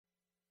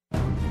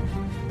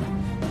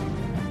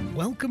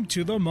Welcome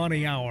to the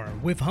Money Hour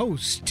with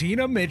host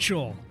Tina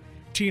Mitchell.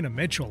 Tina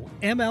Mitchell,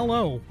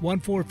 MLO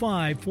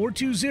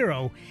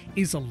 145420,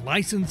 is a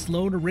licensed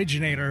loan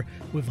originator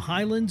with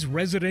Highlands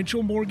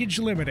Residential Mortgage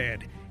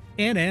Limited,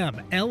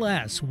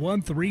 NMLS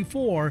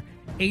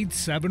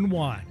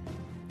 134871.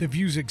 The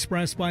views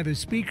expressed by the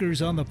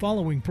speakers on the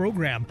following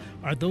program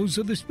are those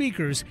of the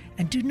speakers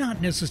and do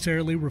not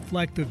necessarily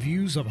reflect the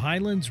views of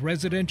Highlands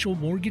Residential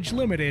Mortgage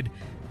Limited,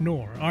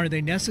 nor are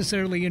they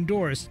necessarily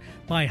endorsed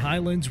by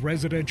Highlands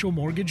Residential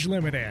Mortgage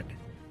Limited.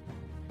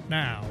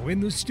 Now, in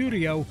the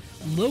studio,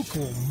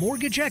 local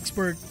mortgage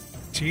expert,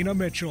 Tina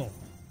Mitchell.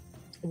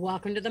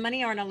 Welcome to the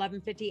Money Hour on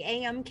 1150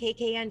 AM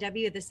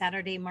KKNW, the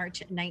Saturday,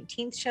 March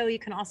 19th show. You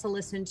can also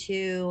listen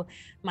to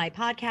my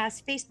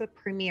podcast, Facebook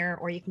premiere,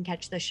 or you can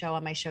catch the show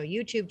on my show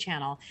YouTube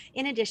channel.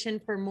 In addition,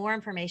 for more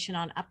information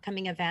on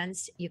upcoming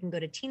events, you can go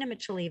to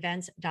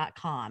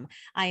tinamitchellevents.com.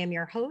 I am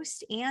your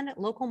host and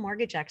local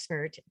mortgage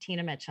expert,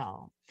 Tina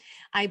Mitchell.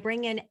 I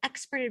bring in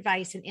expert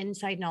advice and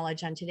inside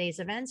knowledge on today's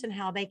events and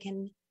how they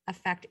can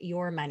affect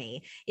your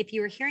money. If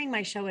you are hearing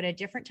my show at a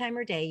different time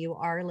or day, you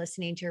are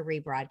listening to a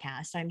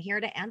rebroadcast. I'm here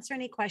to answer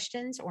any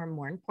questions, or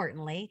more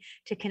importantly,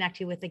 to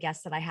connect you with the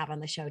guests that I have on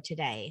the show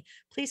today.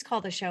 Please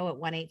call the show at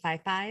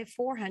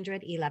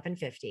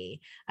 1-855-400-1150.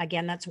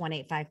 Again, that's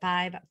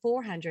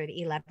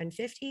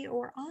 1-855-400-1150,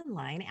 or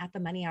online at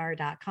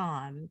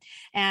themoneyhour.com.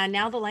 And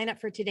now the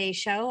lineup for today's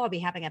show, I'll be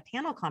having a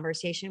panel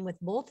conversation with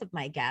both of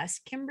my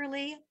guests,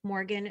 Kimberly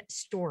Morgan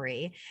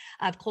Story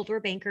of Coldwell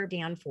Banker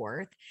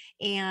Danforth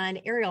and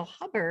Ariel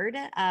Hubbard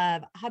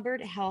of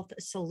Hubbard Health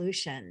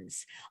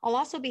Solutions. I'll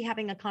also be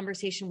having a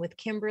conversation with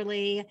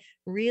Kimberly,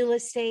 real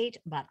estate,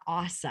 but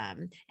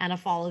awesome, and a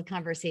followed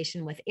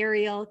conversation with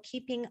Ariel,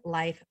 keeping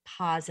life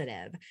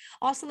positive.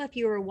 Also, if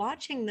you are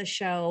watching the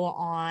show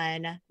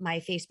on my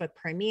Facebook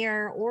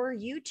premiere or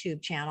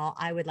YouTube channel,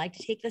 I would like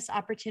to take this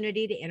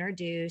opportunity to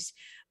introduce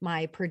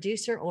my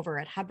producer over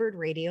at Hubbard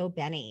Radio,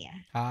 Benny.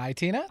 Hi,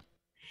 Tina.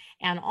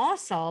 And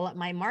also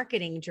my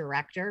marketing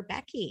director,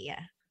 Becky.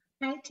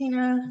 Hi,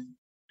 Tina.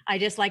 I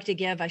just like to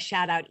give a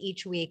shout out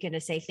each week and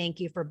to say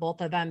thank you for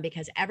both of them,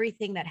 because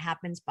everything that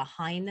happens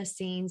behind the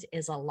scenes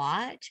is a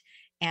lot.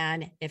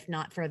 And if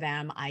not for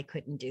them, I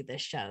couldn't do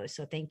this show.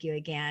 So thank you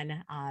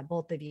again,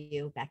 both of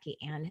you, Becky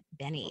and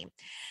Benny.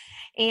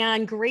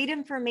 And great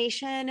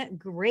information,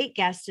 great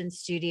guest in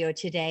studio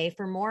today.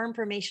 For more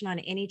information on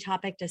any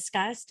topic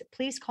discussed,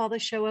 please call the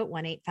show at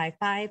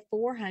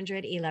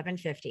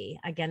 1-855-400-1150.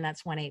 Again,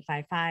 that's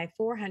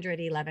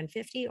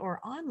 1-855-400-1150, or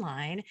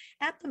online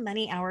at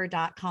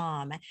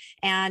themoneyhour.com.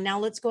 And now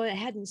let's go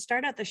ahead and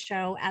start out the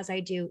show, as I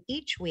do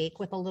each week,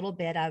 with a little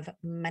bit of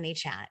money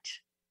chat.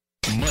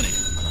 Money.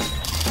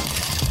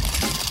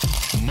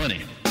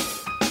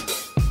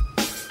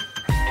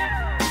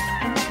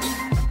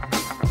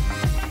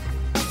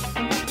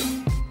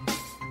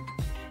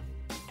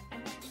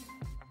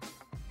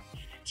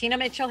 Tina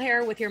Mitchell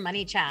here with your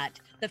money chat.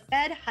 The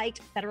Fed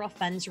hiked federal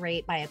funds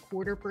rate by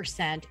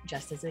 0.25%,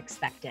 just as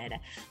expected.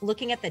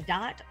 Looking at the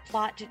dot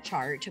plot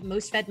chart,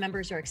 most Fed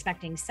members are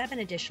expecting 7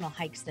 additional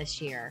hikes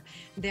this year.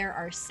 There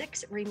are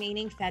 6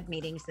 remaining Fed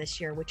meetings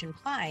this year, which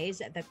implies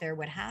that there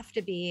would have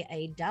to be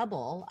a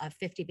double of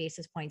 50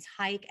 basis points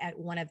hike at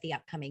one of the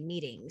upcoming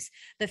meetings.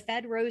 The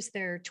Fed rose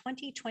their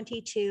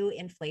 2022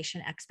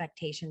 inflation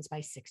expectations by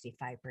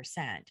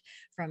 65%,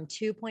 from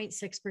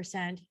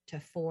 2.6%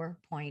 to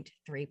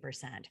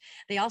 4.3%.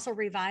 They also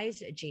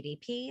revised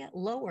GDP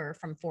lower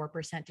from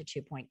 4% to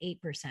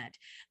 2.8%.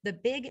 The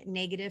big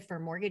negative for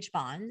mortgage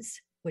bonds,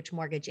 which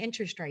mortgage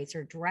interest rates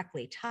are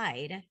directly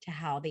tied to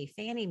how the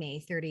Fannie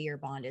Mae 30-year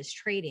bond is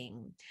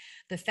trading.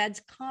 The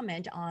Fed's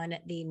comment on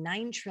the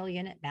 $9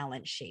 trillion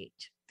balance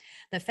sheet.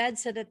 The Fed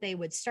said that they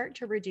would start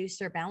to reduce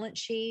their balance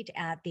sheet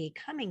at the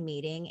coming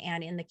meeting,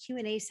 and in the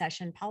Q&A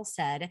session, Powell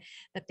said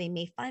that they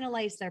may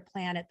finalize their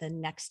plan at the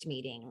next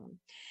meeting.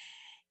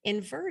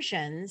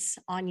 Inversions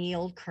on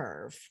yield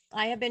curve.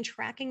 I have been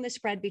tracking the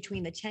spread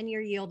between the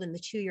 10-year yield and the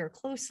 2-year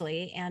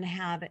closely, and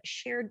have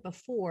shared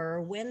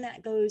before, when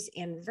that goes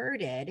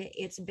inverted,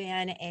 it's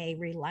been a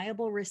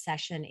reliable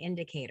recession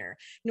indicator.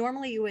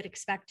 Normally, you would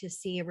expect to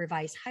see a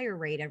revised higher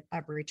rate of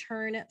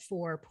return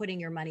for putting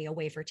your money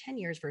away for 10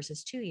 years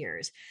versus 2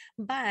 years.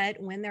 But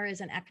when there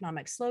is an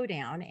economic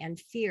slowdown and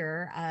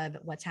fear of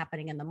what's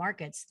happening in the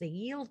markets, the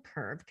yield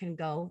curve can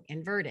go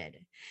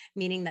inverted,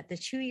 meaning that the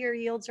 2-year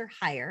yields are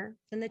higher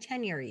than the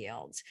 10-year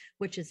yields,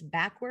 which is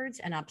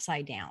backwards and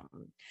upside down.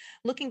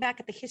 Looking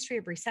back at the history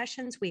of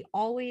recessions, we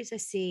always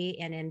see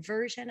an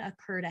inversion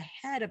occurred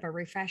ahead of a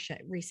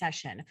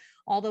recession,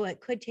 although it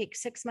could take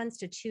 6 months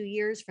to 2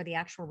 years for the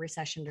actual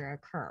recession to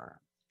occur.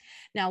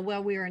 Now,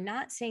 while we are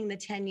not seeing the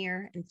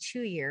 10-year and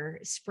 2-year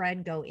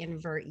spread go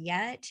invert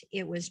yet,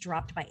 it was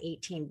dropped by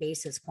 18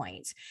 basis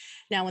points.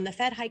 Now, when the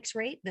Fed hikes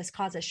rate, this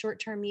causes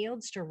short-term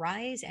yields to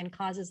rise and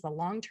causes the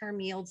long-term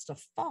yields to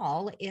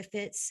fall if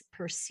it's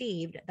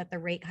perceived that the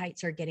rate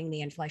hikes are getting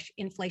the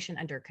inflation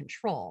under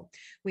control.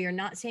 We are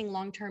not seeing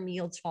long-term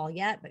yields fall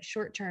yet, but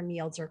short-term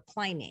yields are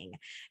climbing.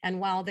 And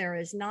while there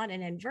is not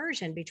an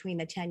inversion between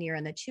the 10-year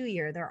and the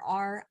 2-year, there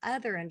are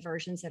other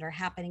inversions that are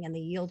happening in the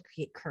yield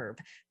curve.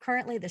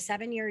 Currently, the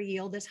 7-year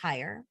yield is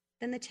higher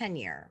than the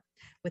 10-year,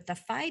 with the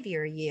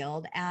 5-year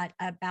yield at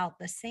about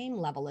the same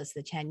level as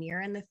the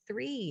 10-year and the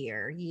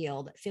 3-year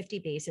yield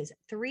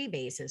 3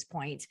 basis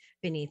points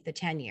beneath the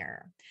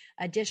 10-year.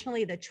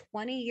 Additionally, the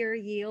 20-year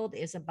yield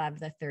is above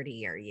the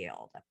 30-year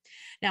yield.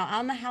 Now,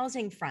 on the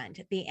housing front,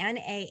 the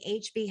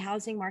NAHB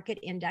Housing Market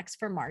Index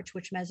for March,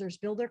 which measures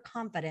builder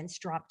confidence,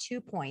 dropped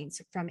 2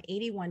 points from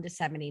 81 to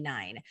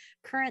 79.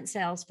 Current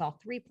sales fell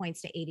 3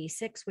 points to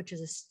 86, which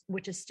is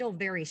still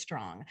very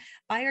strong.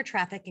 Buyer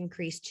traffic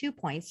increased 2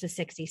 points to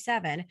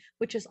 67,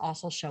 which is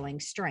also showing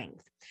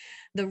strength.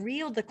 The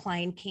real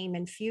decline came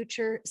in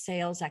future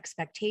sales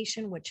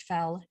expectation, which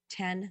fell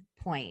 10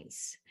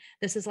 points.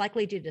 This is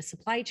likely due to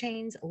supply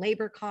chains,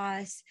 labor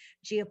costs,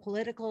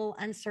 geopolitical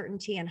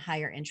uncertainty, and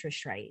higher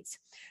interest rates.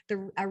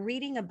 A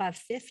reading above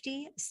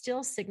 50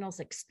 still signals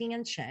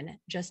expansion,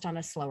 just on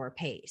a slower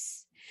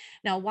pace.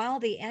 Now, while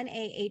the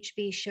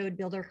NAHB showed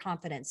builder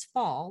confidence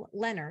fall,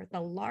 Lennar,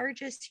 the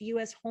largest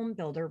U.S. home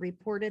builder,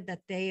 reported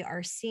that they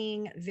are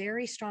seeing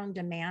very strong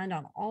demand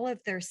on all of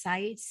their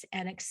sites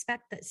and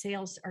expect that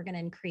sales are going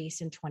to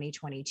increase in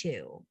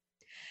 2022.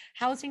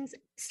 Housing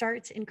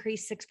starts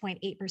increased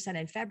 6.8%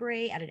 in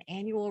February at an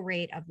annual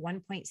rate of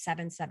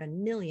 1.77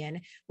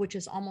 million, which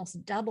is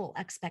almost double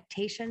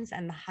expectations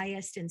and the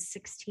highest in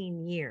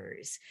 16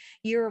 years.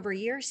 Year over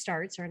year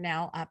starts are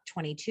now up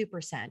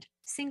 22%.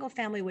 Single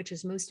family, which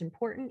is most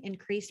important,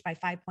 increased by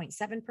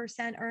 5.7%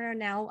 and are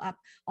now up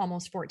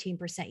almost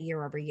 14%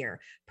 year over year.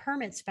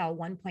 Permits fell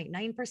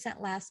 1.9%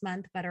 last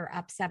month, but are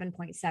up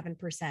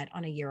 7.7%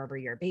 on a year over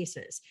year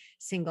basis.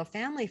 Single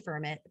family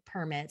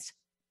permits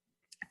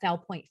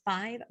fell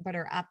 0.5%, but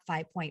are up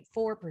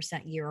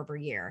 5.4% year over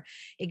year.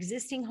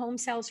 Existing home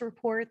sales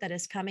report that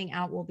is coming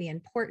out will be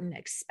important,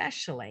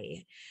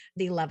 especially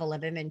the level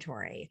of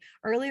inventory.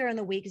 Earlier in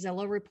the week,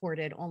 Zillow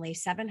reported only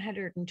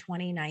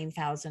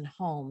 729,000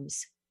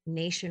 homes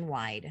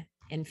nationwide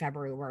in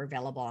February were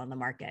available on the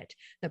market.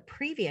 The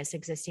previous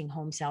existing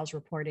home sales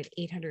reported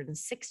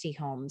 860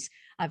 homes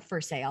up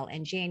for sale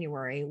in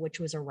January,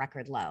 which was a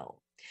record low.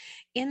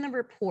 In the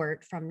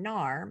report from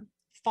NAR,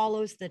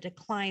 follows the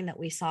decline that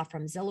we saw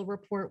from Zillow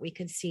report, we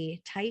could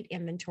see tight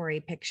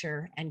inventory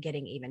picture and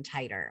getting even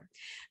tighter.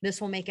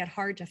 This will make it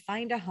hard to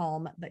find a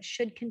home, but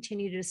should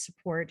continue to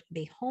support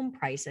the home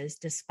prices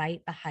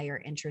despite the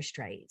higher interest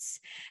rates.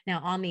 Now,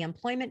 on the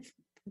employment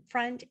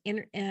front,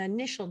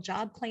 initial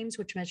job claims,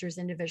 which measures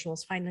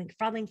individuals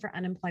filing for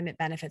unemployment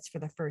benefits for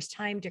the first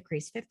time,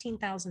 decreased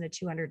 15,000 to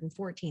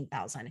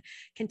 214,000.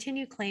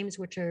 Continued claims,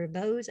 which are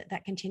those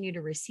that continue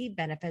to receive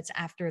benefits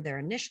after their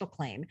initial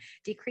claim,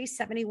 decreased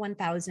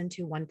 71,000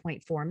 to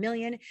 1.4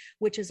 million,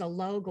 which is a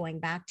low going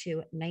back to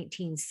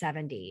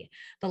 1970.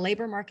 The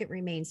labor market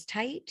remains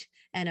tight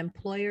and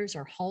employers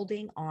are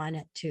holding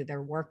on to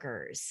their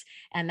workers.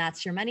 And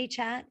that's your money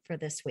chat for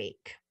this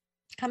week.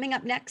 Coming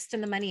up next in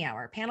the Money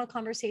Hour, panel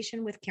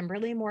conversation with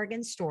Kimberly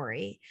Morgan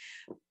Story,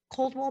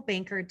 Coldwell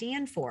Banker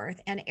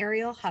Danforth, and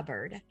Ariel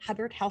Hubbard,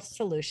 Hubbard Health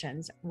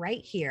Solutions,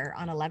 right here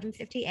on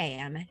 1150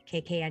 AM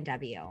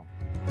KKNW.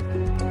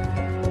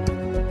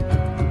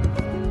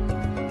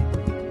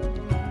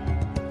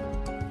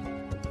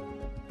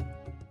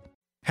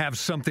 Have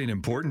something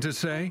important to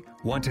say?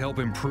 Want to help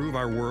improve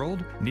our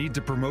world? Need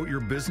to promote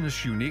your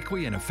business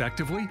uniquely and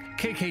effectively?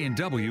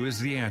 KKNW is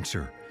the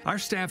answer. Our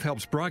staff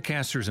helps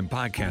broadcasters and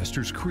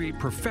podcasters create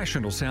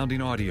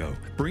professional-sounding audio.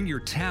 Bring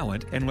your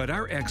talent and let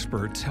our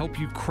experts help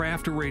you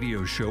craft a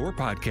radio show or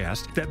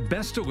podcast that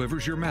best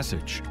delivers your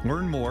message.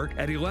 Learn more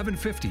at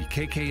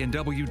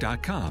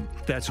 1150kknw.com.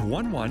 That's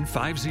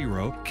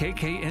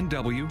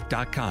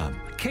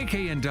 1150kknw.com.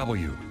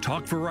 KKNW,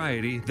 talk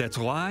variety that's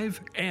live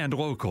and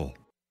local.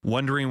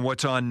 Wondering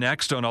what's on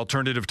next on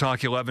Alternative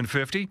Talk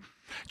 1150?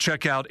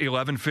 Check out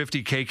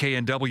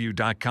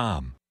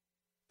 1150kknw.com.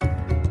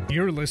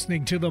 You're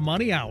listening to The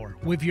Money Hour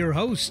with your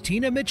host,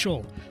 Tina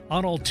Mitchell,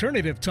 on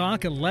Alternative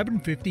Talk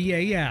 1150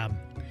 AM.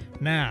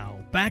 Now,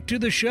 back to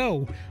the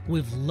show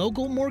with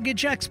local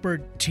mortgage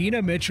expert, Tina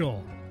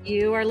Mitchell.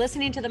 You are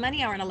listening to The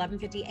Money Hour on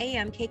 1150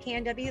 AM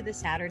KKNW, the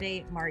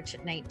Saturday, March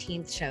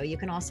 19th show. You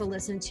can also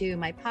listen to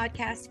my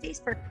podcast,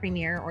 Facebook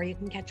premiere, or you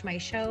can catch my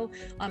show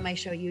on my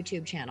show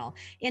YouTube channel.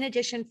 In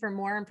addition, for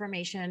more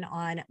information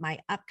on my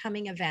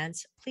upcoming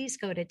events, please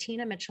go to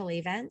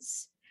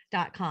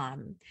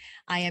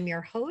I am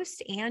your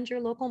host and your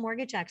local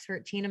mortgage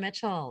expert, Tina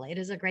Mitchell. It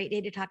is a great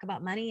day to talk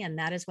about money, and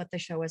that is what the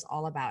show is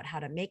all about: how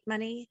to make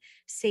money,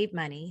 save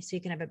money, so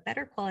you can have a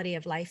better quality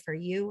of life for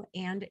you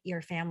and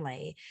your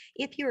family.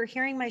 If you are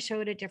hearing my show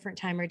at a different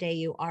time or day,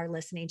 you are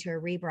listening to a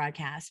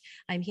rebroadcast.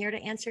 I'm here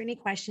to answer any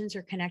questions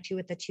or connect you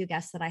with the two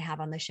guests that I have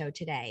on the show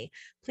today.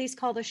 Please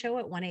call the show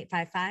at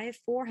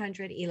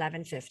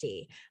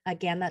 1-855-400-1150.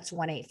 Again, that's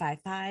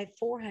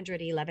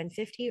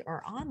 1-855-400-1150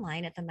 or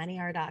online at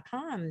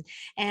themoneyhour.com.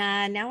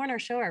 And now on our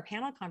show, our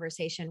panel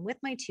conversation with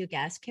my two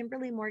guests,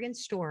 Kimberly Morgan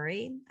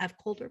Story of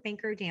Coldwell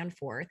Banker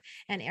Danforth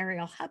and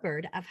Ariel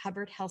Hubbard of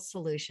Hubbard Health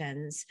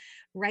Solutions,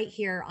 right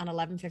here on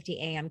 1150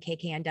 AM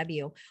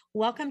KKNW.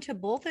 Welcome to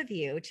both of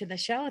you to the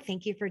show.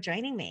 Thank you for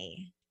joining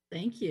me.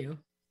 Thank you.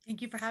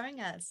 Thank you for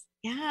having us.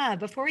 Yeah,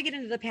 before we get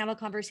into the panel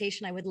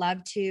conversation, I would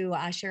love to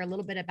share a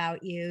little bit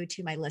about you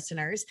to my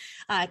listeners.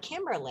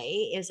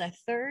 Kimberly is a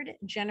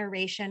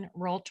third-generation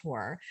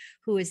realtor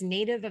who is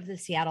native of the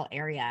Seattle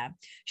area.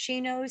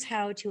 She knows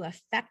how to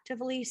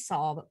effectively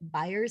solve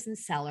buyers and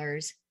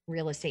sellers'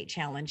 real estate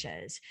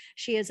challenges.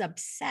 She is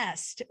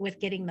obsessed with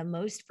getting the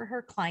most for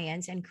her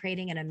clients and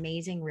creating an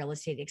amazing real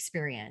estate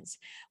experience.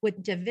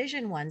 With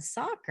Division I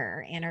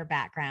soccer in her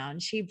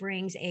background, she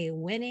brings a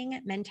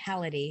winning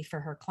mentality for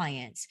her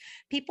clients.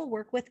 People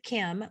work with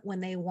Kim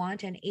when they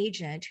want an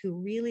agent who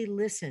really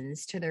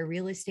listens to their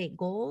real estate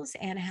goals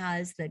and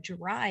has the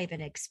drive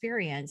and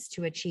experience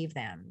to achieve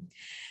them.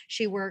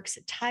 She works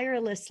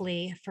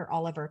tirelessly for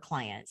all of her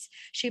clients.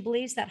 She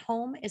believes that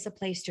home is a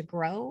place to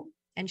grow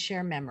and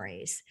share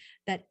memories,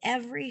 that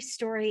every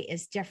story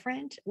is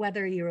different,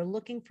 whether you're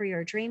looking for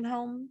your dream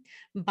home,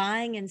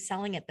 buying and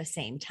selling at the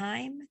same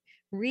time,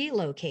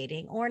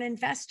 relocating, or an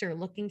investor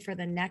looking for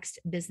the next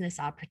business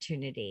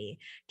opportunity.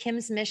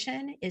 Kim's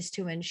mission is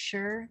to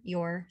ensure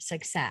your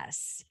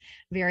success.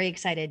 Very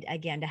excited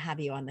again to have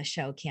you on the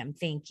show, Kim.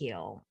 Thank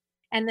you.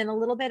 And then a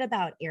little bit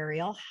about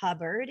Ariel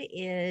Hubbard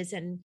is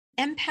an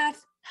empath,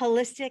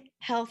 holistic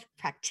health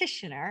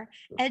practitioner,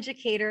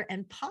 educator,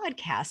 and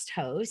podcast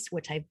host,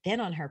 which I've been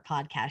on her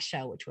podcast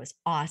show, which was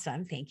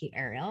awesome. Thank you,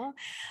 Ariel,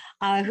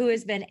 who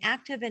has been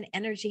active in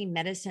energy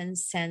medicine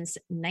since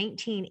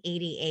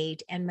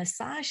 1988 and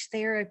massage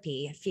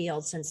therapy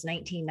field since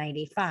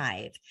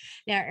 1995.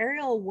 Now,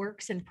 Ariel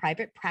works in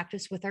private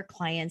practice with her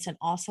clients and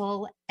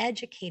also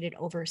educated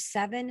over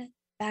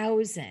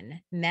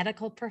 7,000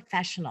 medical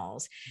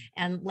professionals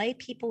and lay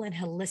people in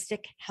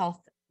holistic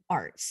health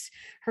arts.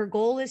 Her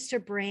goal is to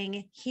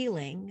bring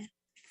healing,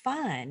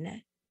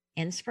 fun,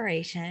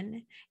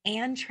 inspiration,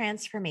 and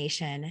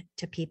transformation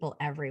to people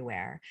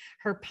everywhere.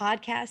 Her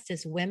podcast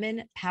is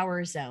Women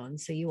Power Zone,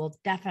 so you will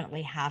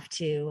definitely have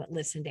to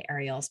listen to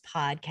Ariel's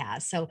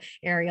podcast. So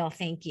Ariel,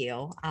 thank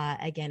you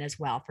again as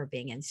well for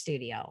being in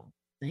studio.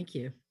 Thank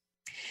you.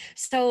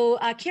 So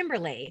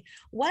Kimberly,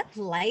 what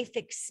life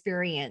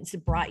experience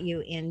brought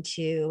you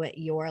into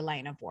your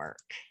line of work?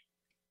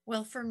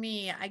 Well, for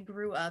me, I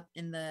grew up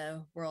in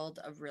the world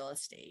of real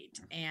estate.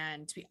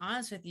 And to be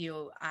honest with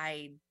you,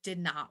 I did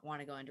not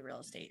want to go into real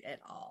estate at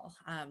all.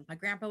 My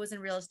grandpa was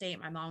in real estate.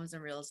 My mom was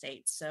in real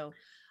estate. So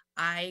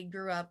I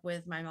grew up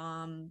with my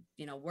mom,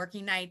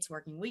 working nights,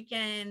 working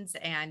weekends,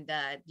 and,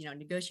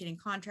 negotiating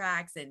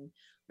contracts and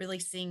really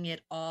seeing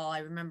it all. I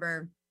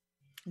remember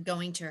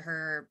going to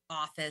her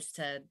office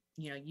to,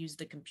 use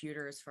the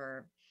computers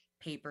for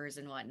papers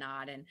and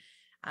whatnot. And,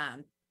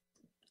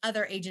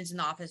 other agents in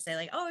the office say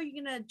like, oh,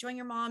 you're going to join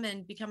your mom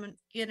and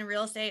get in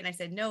real estate. And I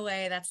said, no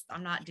way,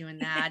 I'm not doing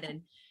that.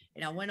 And,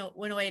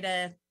 went away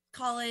to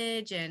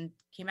college and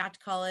came out to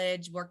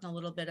college, worked on a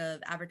little bit of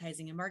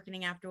advertising and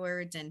marketing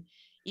afterwards. And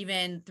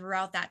even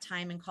throughout that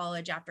time in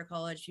college, after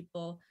college,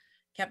 people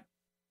kept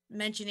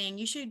mentioning,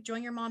 you should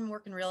join your mom and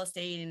work in real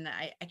estate. And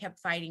I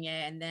kept fighting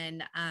it. And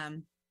then,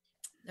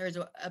 there was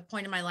a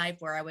point in my life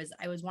where I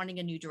was wanting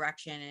a new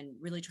direction and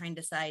really trying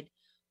to decide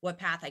what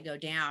path I go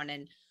down.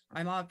 And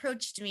my mom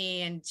approached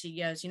me and she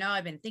goes,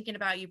 I've been thinking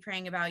about you,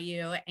 praying about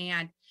you.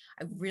 And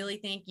I really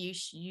think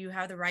you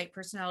have the right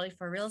personality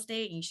for real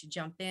estate and you should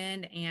jump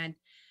in. And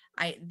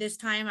this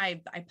time I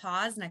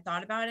paused and I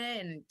thought about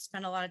it and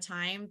spent a lot of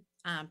time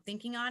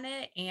thinking on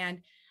it.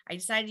 And I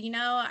decided,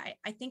 I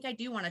think I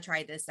do want to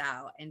try this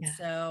out. And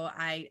so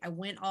I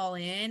went all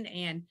in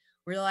and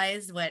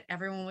realized what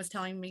everyone was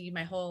telling me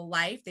my whole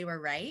life. They were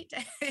right.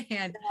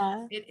 And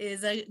it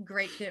is a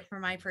great fit for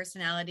my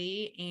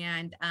personality.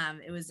 And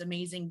it was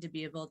amazing to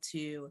be able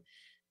to,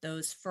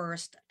 those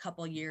first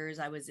couple years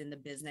I was in the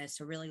business,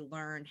 to really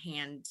learn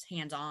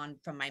hands-on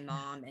from my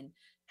mom and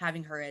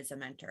having her as a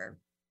mentor.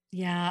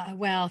 Yeah,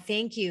 well,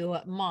 thank you,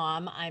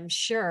 Mom, I'm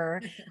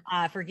sure,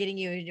 for getting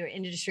you into an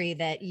industry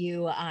that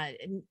you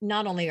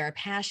not only are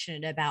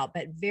passionate about,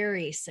 but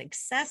very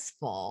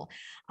successful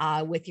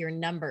with your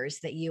numbers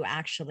that you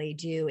actually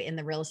do in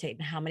the real estate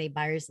and how many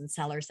buyers and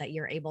sellers that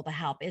you're able to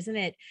help. Isn't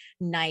it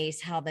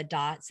nice how the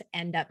dots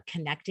end up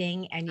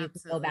connecting and you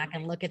can go back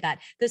and look at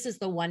that? This is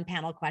the one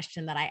panel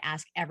question that I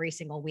ask every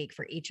single week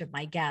for each of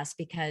my guests,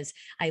 because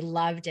I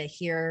love to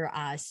hear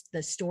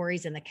the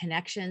stories and the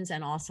connections.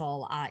 And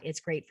also it's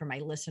great for my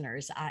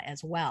listeners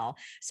as well.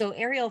 So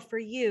Ariel, for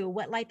you,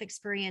 what life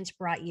experience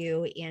brought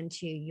you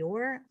into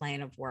your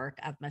line of work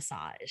of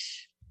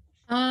massage?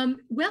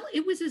 Well,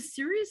 it was a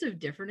series of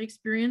different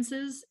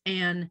experiences,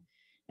 and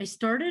I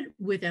started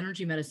with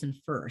energy medicine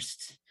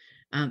first,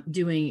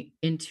 doing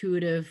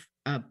intuitive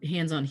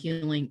hands-on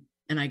healing,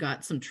 and I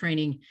got some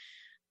training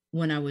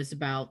when I was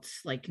about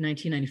like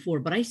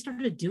 1994, but I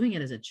started doing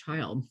it as a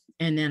child,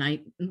 and then I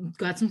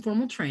got some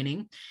formal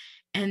training,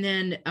 and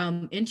then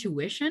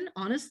intuition,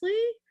 honestly,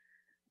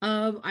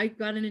 I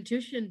got an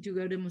intuition to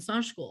go to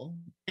massage school,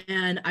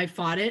 and I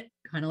fought it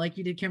kind of like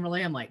you did,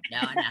 Kimberly. I'm like, no,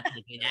 I'm not going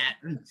to do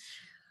that.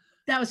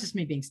 That was just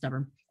me being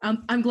stubborn.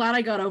 I'm glad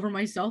I got over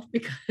myself,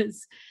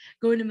 because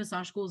going to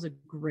massage school is a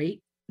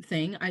great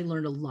thing. I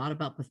learned a lot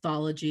about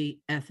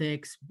pathology,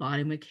 ethics,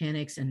 body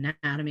mechanics,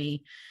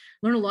 anatomy,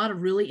 learned a lot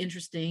of really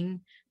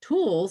interesting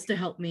tools to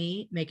help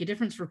me make a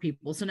difference for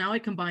people. So now I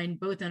combine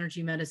both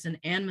energy medicine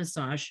and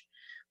massage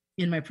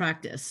in my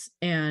practice.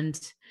 And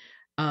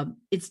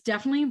it's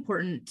definitely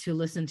important to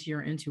listen to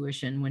your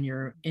intuition when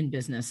you're in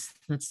business.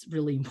 That's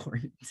really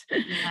important.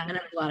 Yeah. And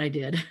I'm glad I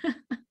did.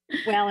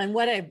 Well, and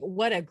what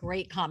a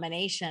great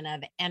combination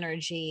of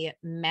energy,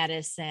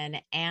 medicine,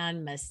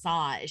 and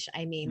massage.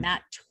 I mean,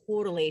 that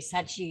totally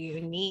sets you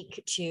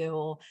unique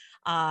to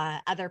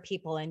other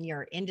people in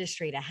your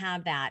industry to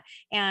have that.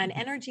 And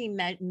energy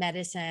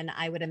medicine,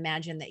 I would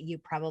imagine that you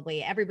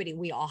probably, everybody,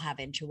 we all have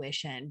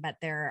intuition, but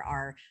there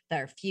are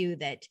few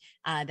that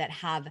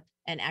have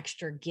an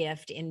extra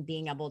gift in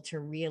being able to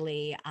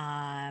really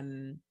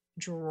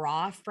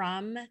draw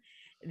from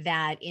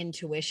that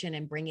intuition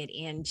and bring it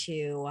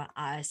into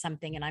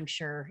something. And I'm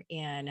sure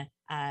in,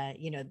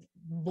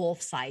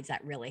 both sides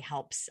that really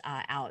helps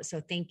out.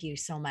 So thank you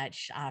so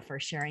much for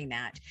sharing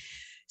that.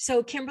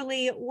 So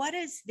Kimberly, what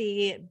is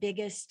the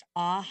biggest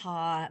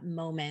aha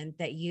moment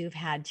that you've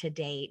had to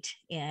date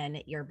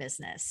in your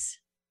business?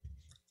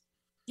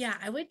 Yeah,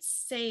 I would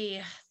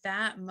say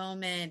that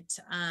moment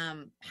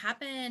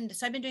happened.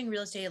 So I've been doing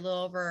real estate a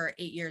little over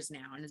 8 years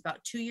now, and it's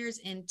about 2 years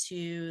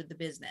into the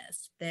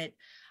business that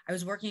I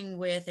was working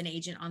with an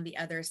agent on the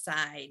other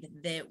side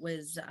that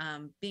was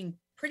being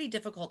pretty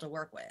difficult to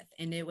work with.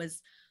 And it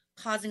was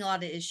causing a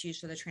lot of issues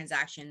for the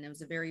transaction. It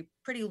was a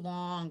pretty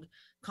long,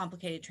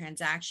 complicated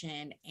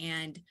transaction.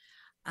 And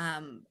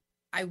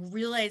I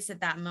realized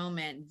at that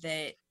moment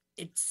that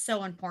it's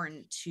so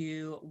important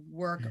to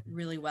work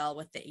really well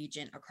with the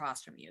agent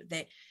across from you.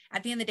 That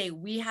at the end of the day,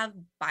 we have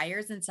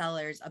buyers and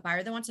sellers, a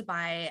buyer that wants to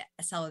buy,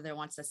 a seller that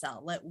wants to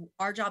sell.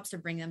 Our job's to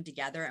bring them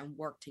together and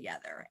work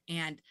together.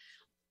 And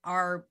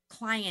our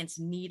clients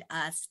need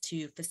us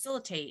to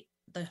facilitate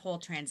the whole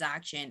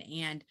transaction.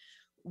 And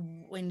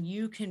when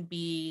you can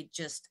be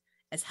just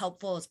as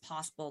helpful as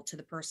possible to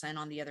the person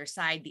on the other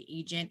side, the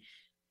agent,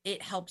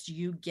 it helps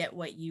you get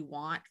what you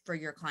want for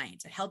your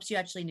clients. It helps you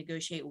actually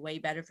negotiate way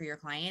better for your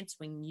clients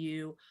when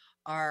you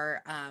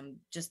are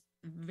just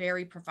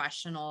very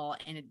professional.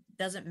 And it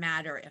doesn't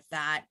matter if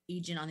that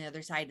agent on the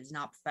other side is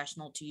not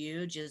professional to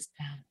you, just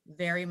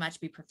very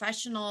much be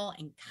professional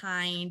and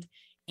kind,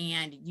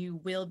 and you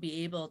will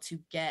be able to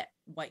get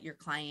what your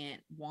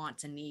client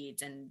wants and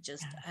needs, and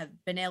just have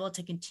been able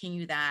to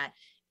continue that.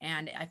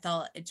 And I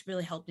felt it's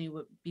really helped me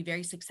be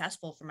very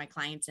successful for my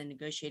clients in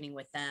negotiating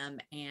with them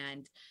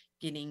and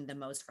getting the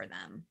most for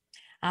them.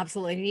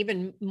 Absolutely. And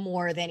even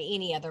more than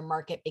any other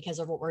market, because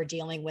of what we're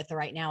dealing with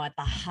right now at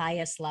the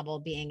highest level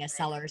being a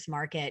seller's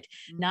market.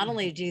 Not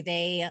only do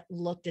they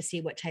look to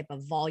see what type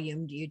of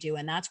volume do you do,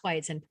 and that's why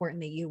it's important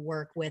that you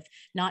work with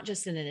not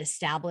just an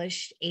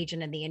established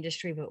agent in the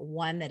industry, but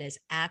one that is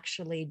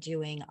actually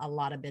doing a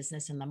lot of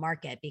business in the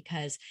market,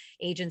 because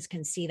agents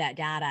can see that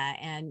data.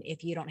 And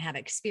if you don't have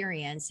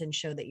experience and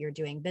show that you're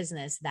doing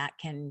business, that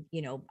can,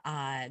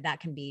 that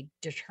can be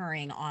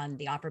deterring on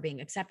the offer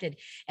being accepted.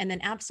 And then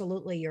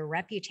absolutely your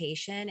reputation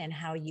and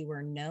how you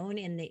were known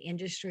in the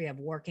industry of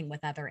working with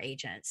other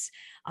agents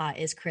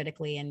is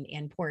critically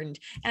important.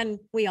 And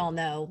we all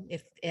know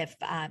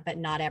but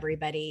not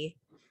everybody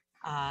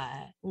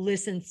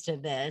listens to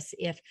this.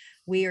 If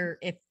we're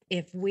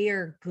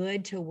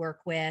good to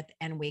work with,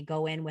 and we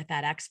go in with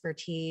that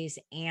expertise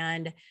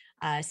and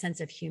a sense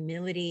of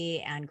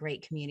humility and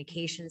great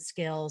communication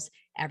skills,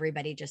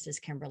 everybody, just as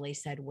Kimberly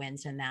said,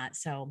 wins in that.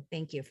 So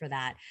thank you for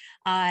that.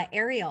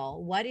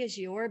 Ariel, what is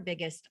your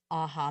biggest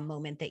aha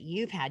moment that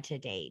you've had to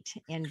date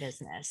in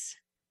business?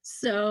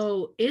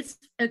 So it's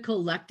a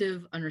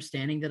collective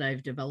understanding that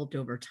I've developed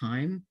over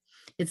time.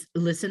 It's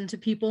listen to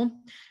people.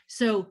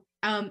 So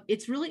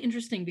it's really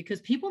interesting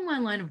because people in my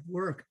line of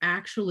work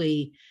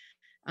actually,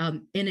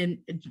 in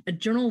a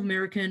Journal of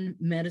American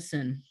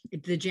Medicine,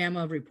 the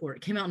JAMA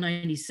report came out in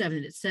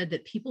 1997. It said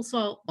that people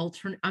saw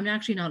I'm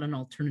actually not an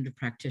alternative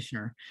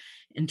practitioner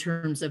in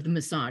terms of the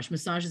massage.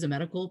 Massage is a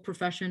medical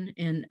profession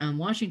in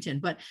Washington,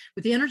 but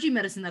with the energy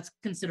medicine, that's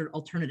considered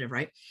alternative,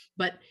 right?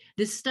 But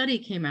this study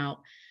came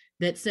out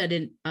that said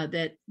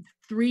it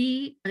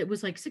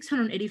was like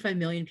 685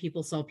 million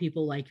people saw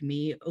people like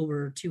me,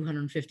 over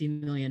 250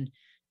 million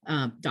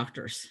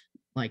doctors,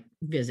 like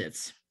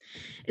visits.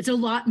 It's a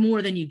lot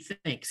more than you'd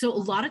think. So a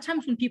lot of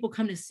times when people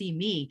come to see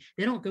me,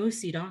 they don't go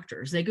see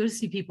doctors. They go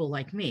see people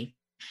like me.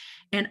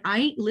 And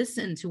I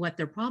listen to what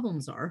their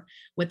problems are,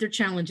 what their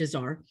challenges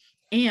are,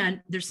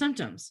 and their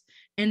symptoms.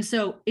 And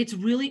so it's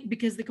really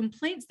because the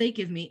complaints they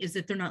give me is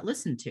that they're not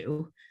listened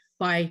to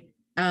by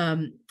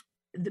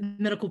the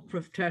medical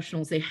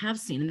professionals they have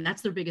seen. And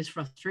that's their biggest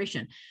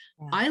frustration.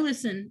 Yeah. I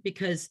listen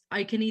because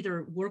I can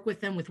either work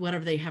with them with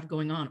whatever they have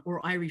going on,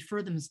 or I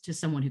refer them to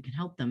someone who can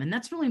help them. And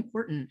that's really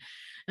important.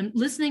 And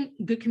listening,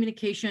 good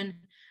communication,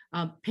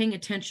 paying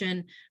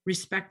attention,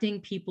 respecting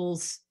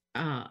people's,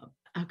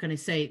 how can I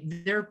say,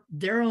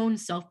 their own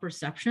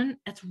self-perception.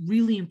 That's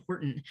really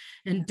important.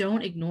 And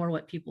don't ignore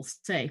what people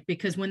say,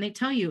 because when they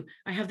tell you,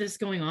 I have this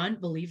going on,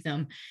 believe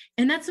them.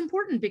 And that's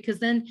important because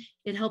then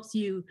it helps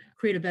you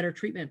create a better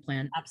treatment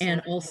plan. Absolutely.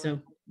 And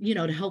also,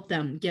 to help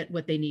them get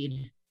what they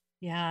need.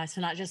 Yeah. So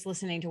not just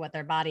listening to what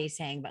their body's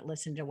saying, but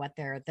listen to what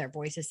their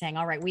voice is saying.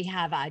 All right. We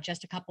have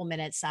just a couple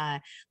minutes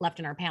left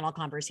in our panel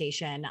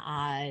conversation.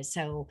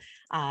 So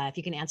if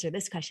you can answer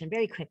this question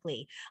very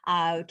quickly,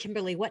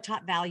 Kimberly, what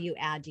top value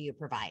add do you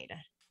provide?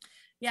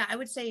 Yeah, I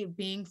would say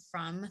being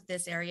from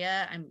this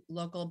area, I'm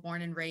local,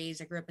 born and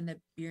raised. I grew up in the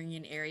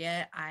Burien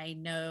area. I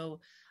know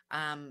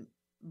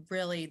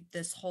really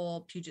this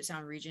whole Puget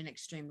Sound region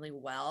extremely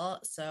well.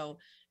 So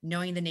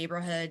knowing the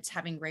neighborhoods,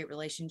 having great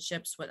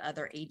relationships with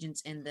other agents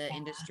in the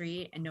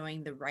industry, and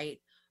knowing the right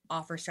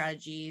offer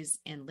strategies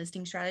and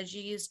listing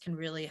strategies can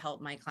really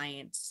help my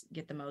clients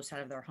get the most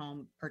out of their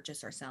home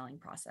purchase or selling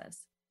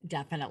process.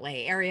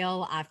 Definitely.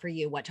 Ariel, for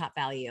you, what top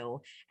value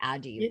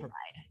add do you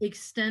provide?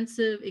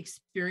 Extensive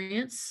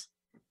experience,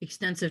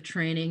 extensive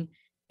training,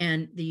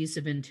 and the use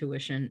of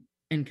intuition,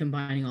 and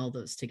combining all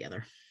those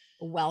together.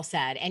 Well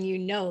said. And you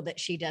know that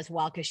she does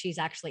well because she's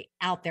actually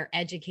out there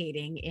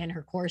educating in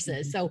her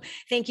courses. Mm-hmm. So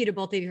thank you to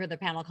both of you for the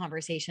panel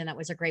conversation. That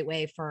was a great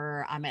way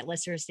for my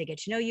listeners to get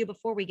to know you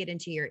before we get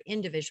into your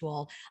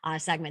individual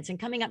segments. And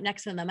coming up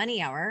next on the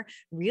Money Hour,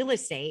 real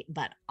estate,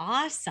 but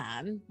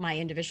awesome, my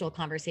individual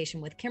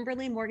conversation with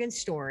Kimberly Morgan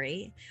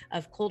Story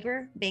of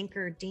Coldwell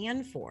Banker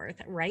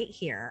Danforth right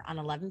here on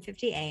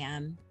 1150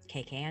 AM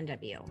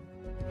KKNW.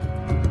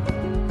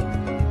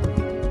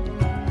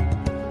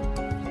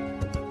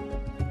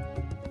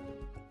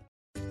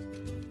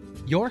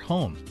 Your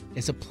home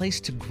is a place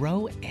to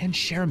grow and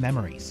share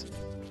memories.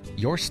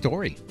 Your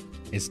story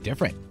is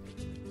different.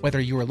 Whether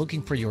you are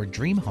looking for your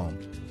dream home,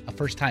 a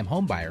first-time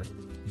home buyer,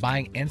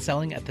 buying and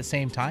selling at the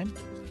same time,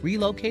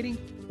 relocating,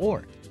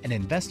 or an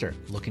investor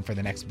looking for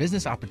the next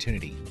business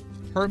opportunity,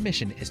 her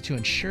mission is to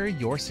ensure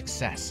your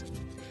success.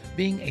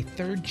 Being a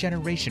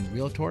third-generation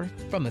realtor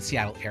from the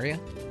Seattle area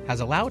has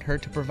allowed her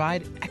to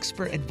provide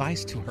expert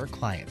advice to her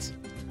clients.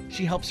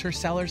 She helps her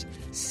sellers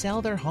sell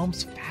their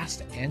homes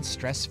fast and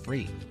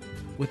stress-free,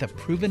 with a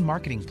proven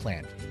marketing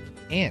plan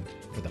and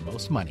for the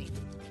most money.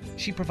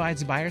 She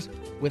provides buyers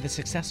with a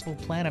successful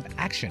plan of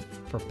action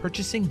for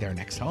purchasing their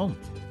next home.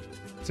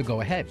 So go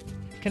ahead,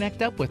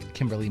 connect up with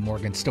Kimberly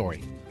Morgan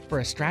Story for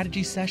a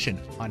strategy session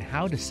on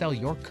how to sell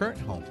your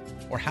current home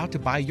or how to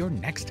buy your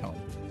next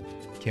home.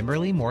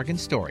 Kimberly Morgan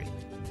Story.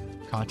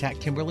 Contact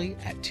Kimberly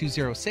at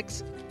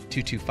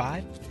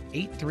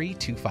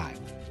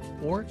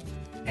 206-225-8325 or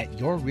at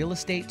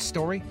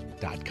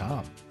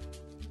yourrealestatestory.com.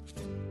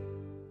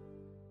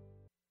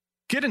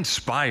 Get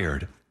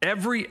inspired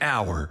every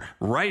hour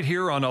right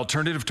here on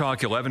Alternative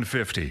Talk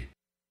 1150.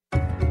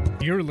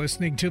 You're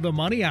listening to The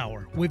Money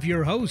Hour with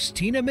your host,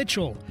 Tina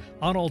Mitchell,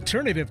 on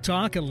Alternative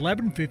Talk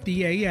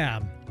 1150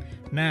 AM.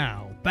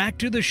 Now, back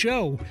to the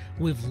show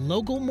with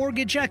local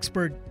mortgage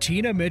expert,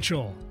 Tina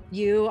Mitchell.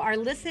 You are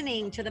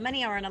listening to the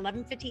Money Hour on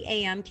 1150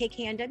 AM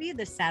KKNW,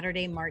 the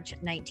Saturday, March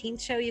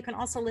 19th show. You can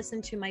also listen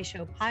to my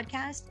show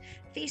podcast,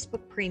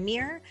 Facebook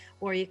premiere,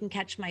 or you can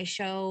catch my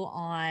show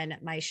on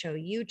my show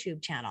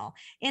YouTube channel.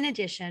 In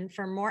addition,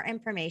 for more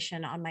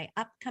information on my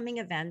upcoming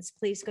events,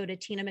 please go to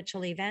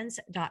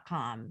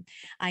tinamitchellevents.com.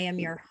 I am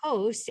your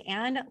host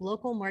and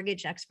local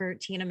mortgage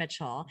expert, Tina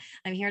Mitchell.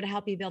 I'm here to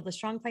help you build a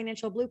strong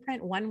financial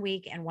blueprint one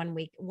week and one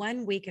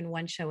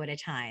show at a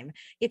time.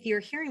 If you're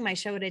hearing my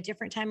show at a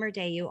different time or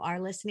day, you are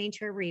listening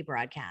to a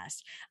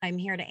rebroadcast. I'm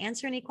here to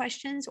answer any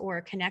questions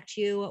or connect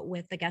you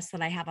with the guests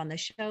that I have on the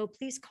show.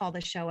 Please call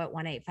the show at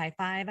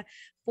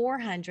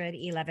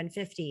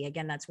 1-855-400-1150.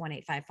 Again, that's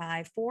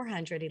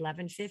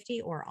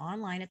 1-855-400-1150 or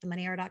online at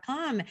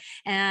themoneyhour.com.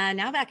 And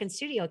now back in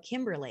studio,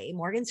 Kimberly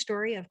Morgan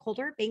Story of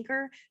Coldwell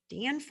Banker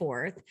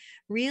Danforth,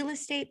 real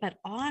estate, but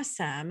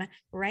awesome,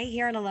 right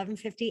here at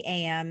 1150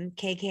 AM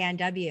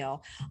KKNW.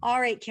 All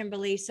right,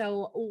 Kimberly.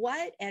 So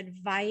what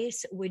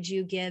advice would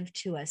you give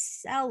to a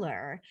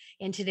seller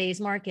in today's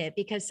market?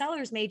 Because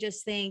sellers may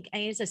just think, I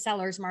mean, it's a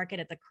seller's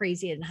market at the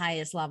craziest and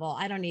highest level.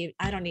 I don't need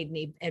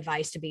any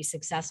advice to be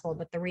successful,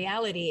 but the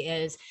reality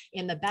is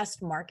in the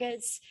best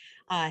markets,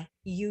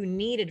 you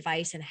need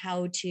advice on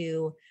how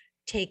to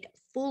take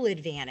full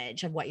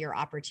advantage of what your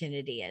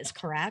opportunity is,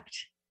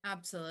 correct?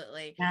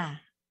 Absolutely. Yeah.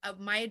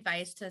 my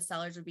advice to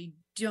sellers would be,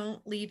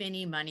 don't leave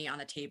any money on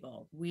the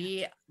table.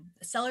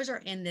 Sellers are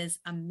in this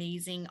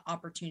amazing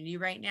opportunity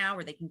right now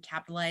where they can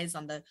capitalize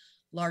on the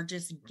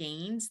largest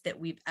gains that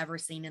we've ever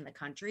seen in the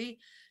country.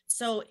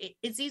 So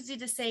it's easy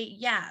to say,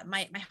 yeah,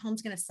 my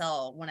home's going to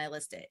sell when I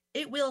list it.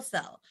 It will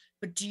sell,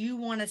 but do you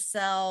want to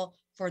sell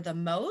for the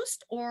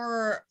most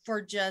or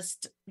for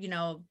just,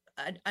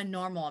 a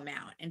normal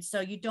amount? And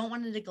so you don't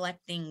want to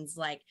neglect things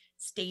like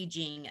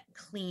staging,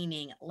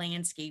 cleaning,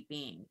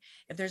 landscaping.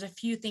 If there's a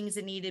few things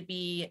that need to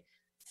be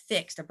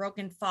fixed, a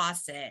broken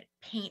faucet,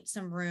 paint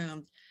some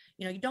rooms,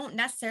 you don't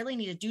necessarily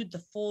need to do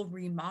the full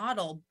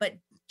remodel, but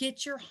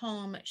get your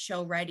home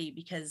show ready,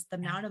 because the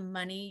amount of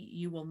money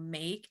you will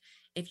make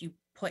if you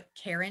put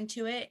care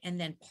into it and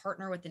then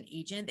partner with an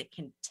agent that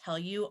can tell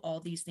you all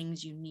these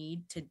things you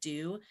need to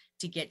do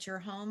to get your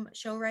home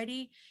show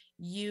ready,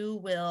 you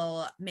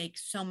will make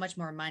so much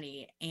more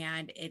money.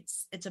 And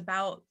it's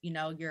about,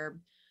 your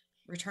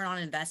return on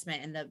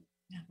investment and the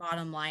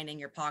bottom line in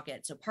your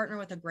pocket. So partner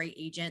with a great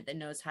agent that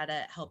knows how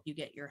to help you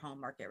get your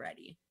home market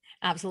ready.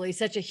 Absolutely.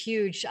 Such a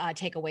huge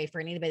takeaway for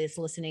anybody that's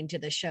listening to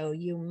the show.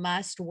 You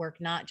must work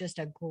not just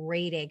a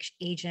great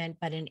agent,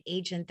 but an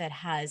agent that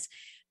has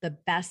the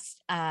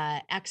best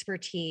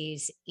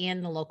expertise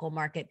in the local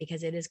market,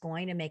 because it is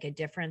going to make a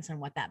difference in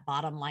what that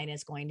bottom line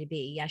is going to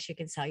be. Yes, you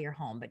can sell your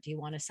home, but do you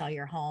want to sell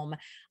your home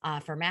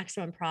for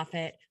maximum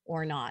profit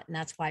or not? And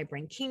that's why I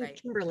bring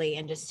Kimberly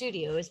into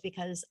studio, is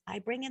because I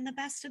bring in the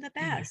best of the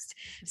best.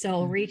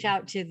 So reach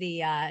out to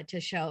the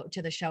show,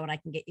 and I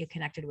can get you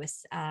connected with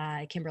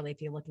Kimberly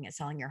if you're looking at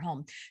selling your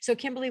home. So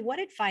Kimberly, what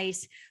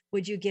advice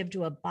would you give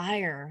to a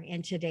buyer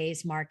in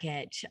today's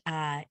market?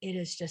 It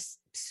is just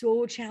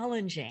so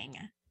challenging.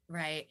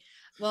 Right.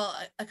 Well,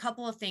 a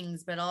couple of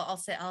things, but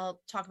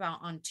I'll talk about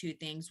on two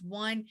things.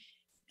 One,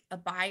 a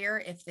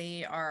buyer, if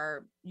they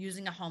are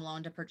using a home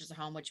loan to purchase a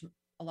home, which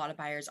a lot of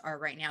buyers are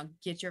right now,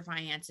 get your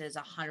finances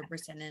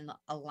 100% in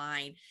a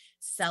line.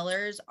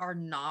 Sellers are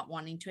not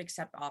wanting to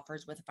accept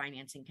offers with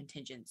financing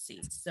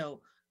contingencies. So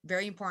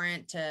very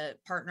important to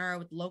partner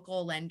with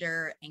local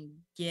lender and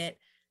get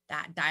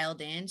that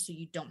dialed in, so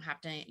you don't have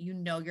to,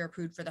 you're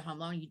approved for the home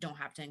loan. You don't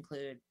have to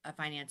include a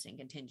financing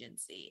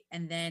contingency.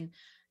 And then,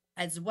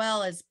 as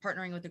well as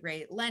partnering with a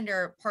great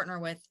lender, partner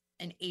with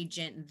an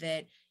agent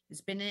that has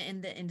been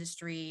in the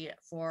industry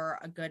for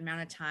a good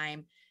amount of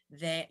time,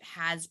 that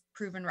has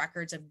proven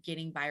records of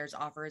getting buyers'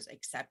 offers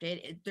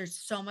accepted. There's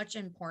so much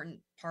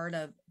important part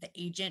of the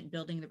agent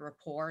building the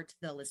rapport to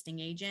the listing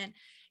agent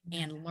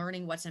and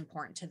learning what's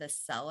important to the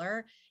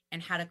seller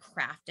and how to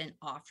craft an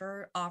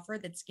offer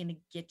that's going to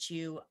get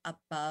you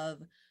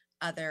above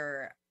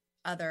other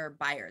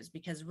buyers.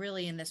 Because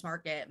really in this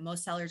market,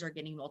 most sellers are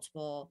getting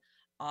multiple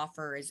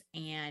offers,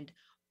 and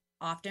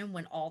often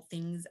when all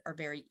things are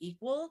very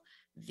equal,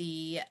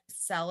 the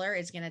seller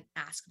is going to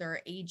ask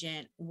their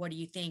agent, what do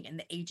you think? And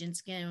the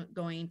agent's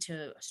going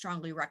to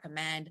strongly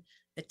recommend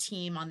the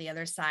team on the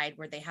other side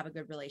where they have a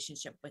good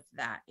relationship with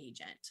that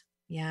agent.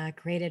 Yeah,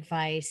 great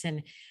advice.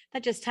 And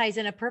that just ties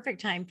in a perfect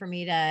time for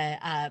me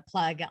to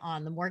plug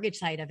on the mortgage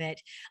side of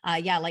it.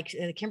 Like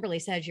Kimberly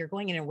says, you're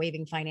going in and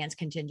waiving finance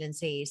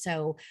contingency.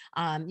 So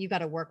you got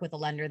to work with a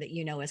lender that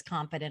is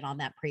confident on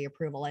that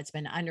pre-approval. It's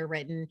been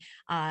underwritten.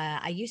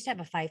 I used to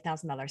have a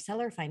 $5,000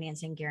 seller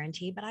financing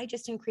guarantee, but I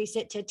just increased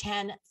it to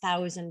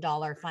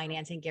 $10,000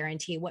 financing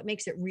guarantee. What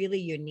makes it really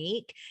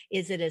unique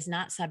is it is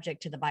not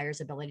subject to the buyer's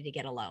ability to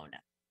get a loan.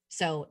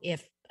 So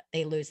if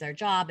they lose their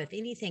job, if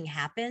anything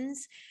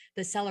happens,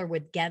 the seller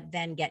would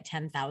then get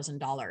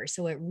 $10,000.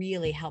 So it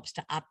really helps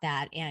to up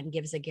that and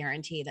gives a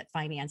guarantee that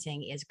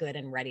financing is good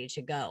and ready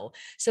to go.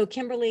 So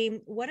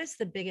Kimberly, what is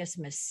the biggest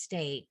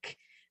mistake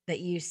that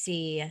you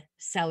see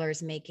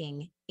sellers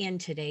making in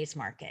today's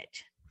market?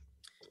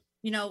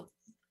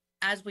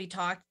 As we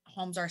talked,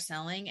 homes are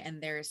selling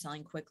and they're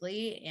selling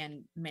quickly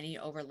and many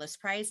over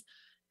list price.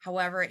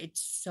 However,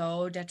 it's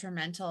so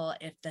detrimental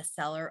if the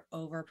seller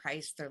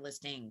overpriced their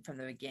listing from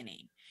the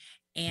beginning.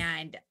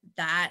 And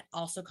that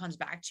also comes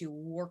back to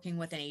working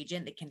with an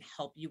agent that can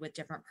help you with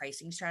different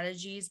pricing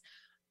strategies.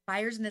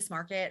 Buyers in this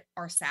market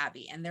are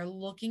savvy and they're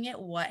looking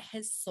at what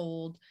has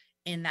sold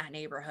in that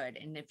neighborhood.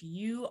 And if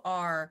you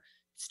are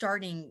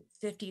starting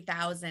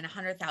 50,000,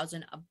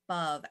 100,000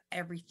 above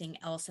everything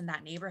else in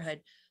that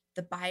neighborhood,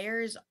 the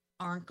buyers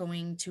aren't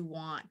going to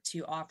want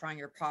to offer on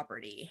your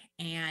property,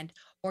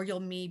 or you'll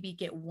maybe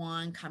get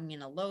one coming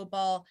in a low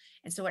ball.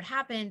 And so what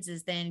happens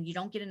is then you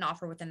don't get an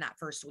offer within that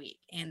first week.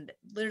 And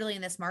literally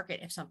in this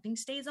market, if something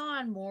stays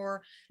on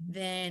more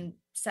than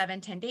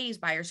 7-10 days,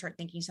 buyers start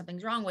thinking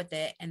something's wrong with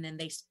it. And then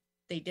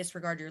they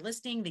disregard your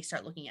listing. They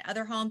start looking at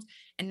other homes.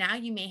 And now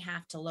you may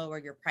have to lower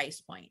your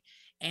price point.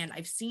 And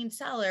I've seen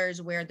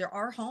sellers where there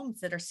are homes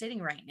that are sitting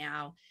right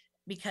now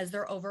because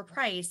they're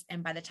overpriced.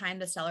 And by the time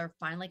the seller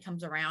finally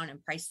comes around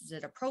and prices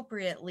it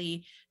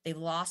appropriately, they've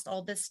lost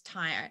all this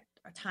time,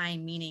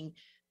 meaning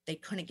they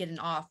couldn't get an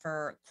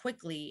offer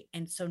quickly.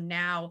 And so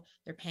now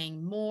they're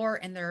paying more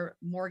in their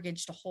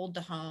mortgage to hold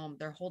the home,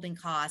 they're holding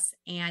costs,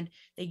 and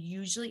they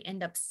usually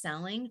end up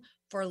selling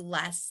for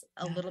less,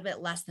 a little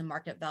bit less than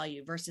market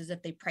value, versus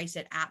if they price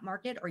it at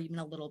market or even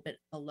a little bit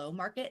below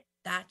market.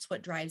 That's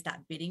what drives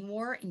that bidding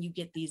war. And you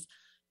get these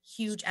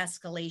huge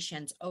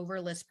escalations over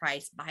list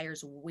price,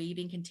 buyers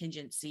waiving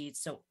contingencies.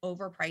 So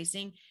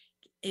overpricing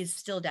is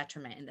still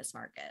detriment in this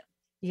market.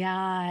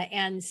 Yeah.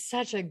 And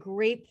such a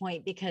great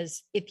point,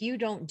 because if you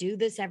don't do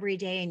this every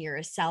day and you're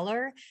a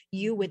seller,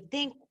 you would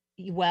think,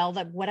 well,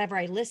 that whatever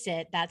I list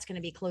it, that's going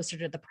to be closer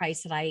to the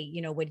price that I,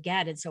 would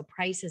get. And so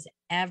price is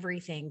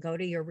everything. Go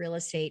to your real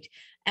estate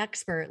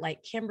expert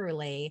like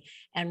Kimberly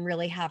and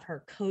really have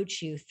her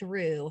coach you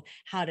through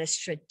how to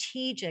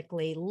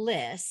strategically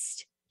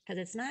list, because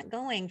it's not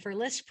going for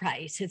list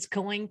price. It's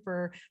going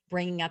for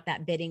bringing up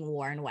that bidding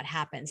war and what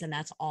happens. And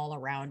that's all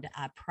around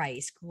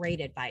price.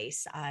 Great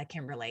advice,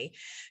 Kimberly.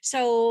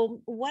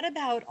 So what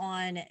about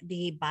on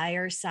the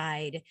buyer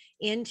side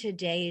in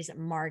today's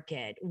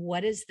market?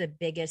 What is the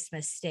biggest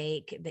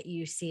mistake that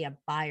you see a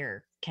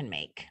buyer can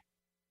make?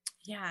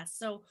 Yeah.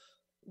 So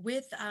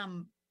with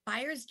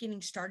buyers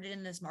getting started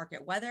in this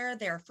market, whether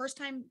they're a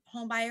first-time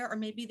home buyer or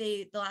maybe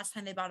the last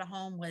time they bought a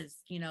home was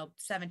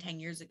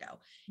 7-10 years ago,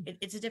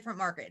 it's a different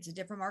market. It's a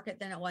different market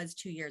than it was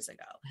 2 years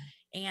ago.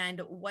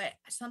 And what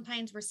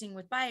sometimes we're seeing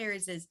with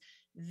buyers is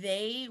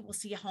they will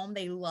see a home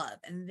they love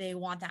and they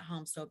want that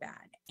home so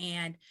bad,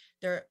 and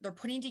they're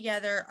putting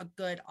together a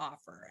good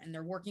offer, and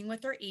they're working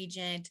with their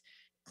agent.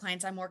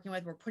 Clients I'm working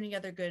with, we're putting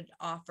together a good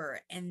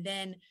offer, and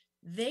then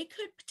they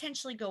could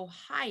potentially go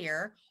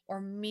higher or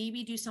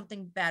maybe do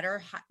something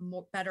better,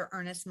 better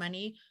earnest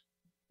money,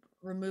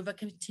 remove a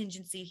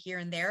contingency here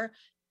and there.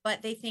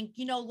 But they think,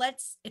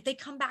 if they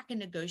come back and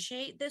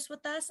negotiate this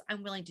with us,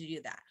 I'm willing to do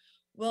that.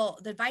 Well,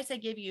 the advice I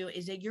give you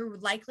is that you're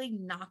likely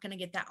not going to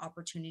get that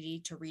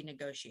opportunity to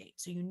renegotiate.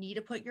 So you need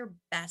to put your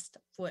best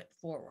foot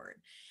forward.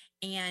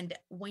 And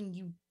when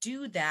you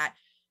do that,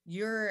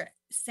 you're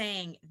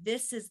saying,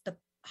 this is the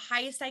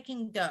highest I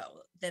can go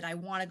that I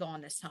want to go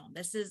on this home.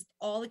 This is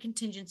all the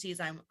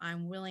contingencies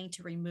I'm willing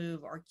to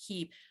remove or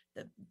keep,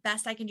 the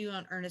best I can do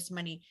on earnest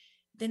money.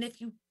 Then if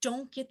you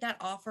don't get that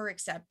offer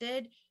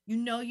accepted,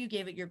 you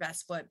gave it your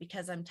best foot,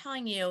 because I'm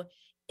telling you,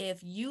 if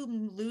you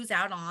lose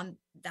out on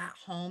that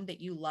home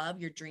that you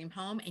love, your dream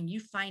home, and you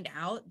find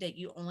out that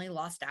you only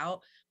lost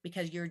out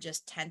because you're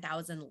just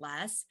 10,000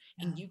 less,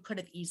 and you could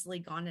have easily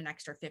gone an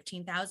extra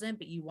 15,000,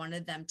 but you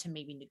wanted them to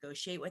maybe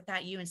negotiate with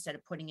you instead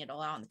of putting it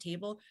all out on the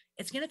table,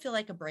 it's going to feel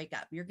like a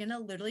breakup. You're going to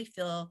literally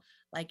feel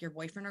like your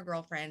boyfriend or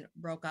girlfriend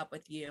broke up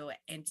with you.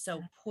 And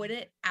so put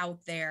it out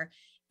there,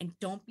 and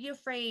don't be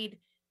afraid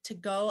to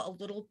go a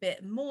little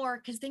bit more,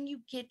 because then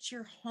you get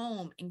your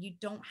home and you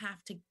don't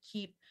have to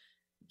keep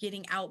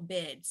getting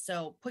outbid.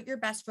 So put your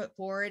best foot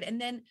forward, and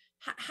then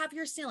have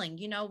your ceiling.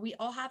 We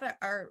all have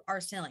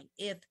our ceiling.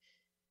 If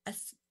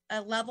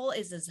a level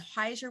is as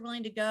high as you're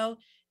willing to go,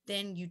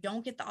 then you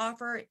don't get the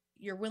offer.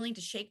 You're willing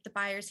to shake the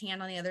buyer's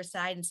hand on the other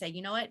side and say,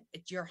 you know what,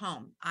 it's your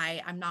home.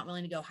 I'm not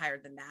willing to go higher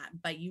than that.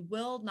 But you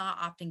will not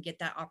often get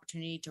that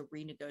opportunity to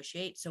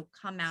renegotiate. So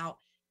come out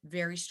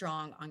very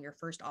strong on your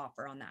first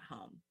offer on that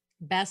home.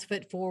 Best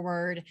foot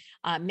forward.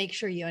 Make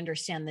sure you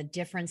understand the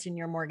difference in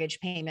your mortgage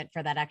payment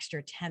for that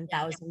extra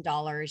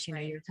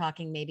 $10,000. You're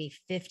talking maybe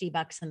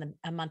 $50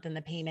 a month in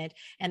the payment.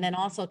 And then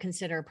also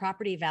consider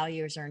property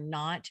values are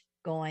not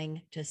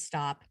going to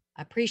stop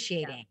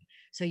appreciating. Yeah.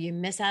 So you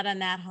miss out on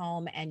that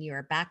home and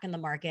you're back in the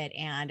market,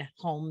 and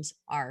homes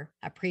are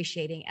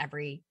appreciating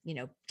every,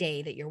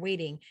 day that you're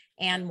waiting,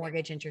 and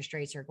mortgage interest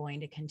rates are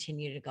going to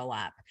continue to go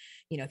up.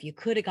 If you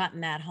could have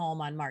gotten that home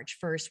on March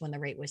 1st when the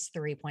rate was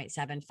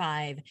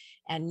 3.75,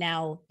 and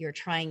now you're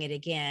trying it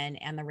again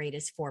and the rate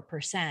is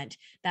 4%,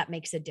 that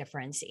makes a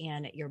difference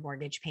in your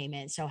mortgage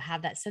payment. So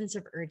have that sense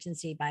of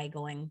urgency by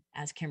going,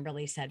 as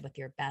Kimberly said, with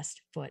your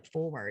best foot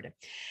forward.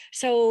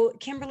 So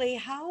Kimberly,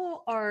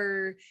 how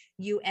are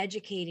you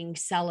educating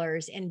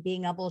sellers in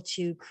being able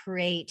to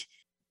create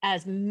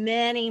as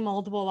many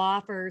multiple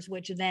offers,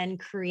 which then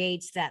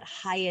creates that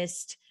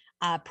highest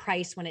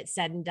price when it's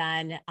said and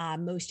done,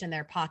 most in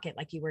their pocket,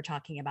 like you were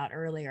talking about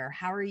earlier?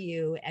 How are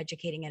you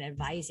educating and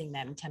advising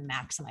them to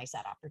maximize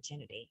that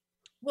opportunity?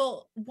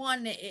 Well,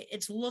 one,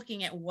 it's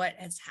looking at what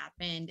has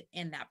happened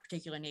in that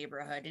particular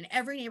neighborhood, and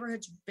every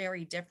neighborhood's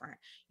very different.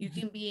 You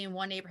can be in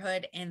one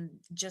neighborhood and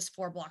just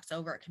 4 blocks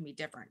over, it can be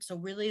different. So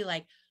really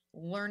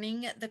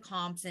learning the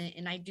comps,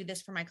 and I do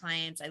this for my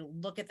clients. I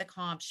look at the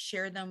comps,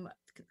 share them.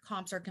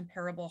 Comps are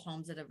comparable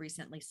homes that have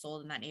recently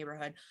sold in that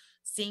neighborhood,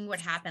 seeing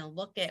what happened,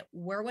 look at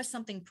where was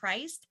something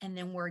priced and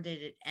then where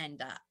did it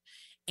end up,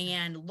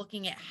 and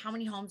looking at how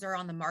many homes are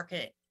on the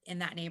market in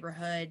that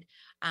neighborhood,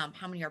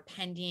 how many are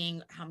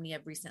pending, how many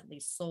have recently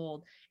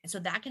sold. And so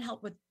that can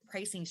help with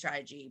pricing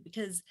strategy,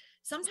 because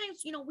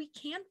sometimes, we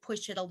can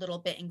push it a little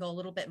bit and go a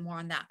little bit more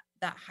on that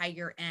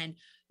higher end,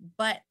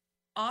 but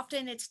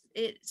often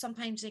it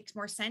sometimes makes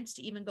more sense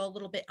to even go a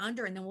little bit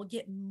under, and then we'll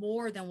get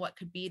more than what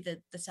could be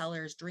the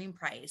seller's dream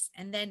price.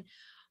 And then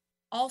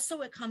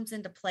also it comes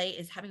into play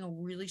is having a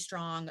really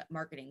strong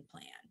marketing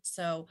plan.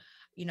 So,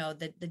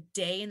 the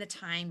day and the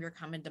time you're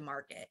coming to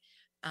market.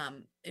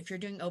 If you're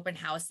doing open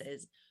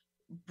houses,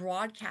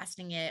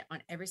 broadcasting it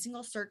on every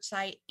single search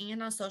site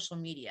and on social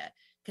media,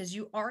 because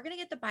you are going to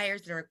get the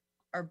buyers that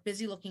are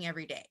busy looking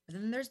every day. But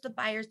then there's the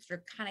buyers that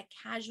are kind of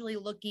casually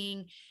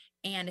looking.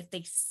 And if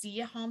they see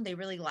a home they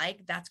really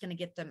like, that's going to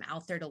get them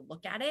out there to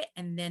look at it.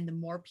 And then the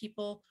more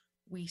people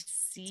we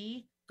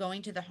see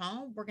going to the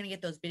home, we're going to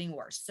get those bidding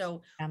wars.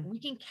 So we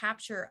can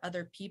capture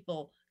other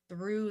people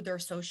through their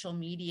social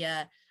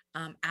media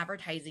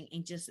advertising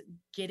and just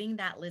getting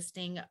that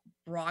listing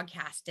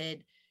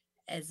broadcasted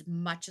as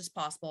much as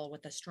possible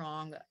with a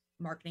strong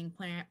marketing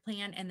plan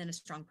and then a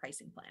strong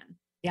pricing plan.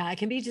 Yeah, it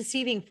can be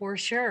deceiving for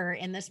sure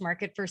in this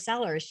market for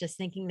sellers, just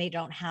thinking they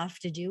don't have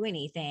to do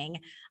anything.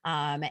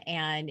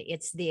 And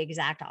it's the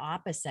exact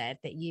opposite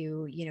that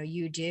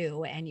you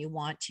do, and you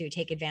want to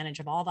take advantage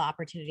of all the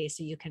opportunities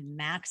so you can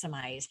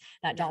maximize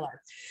that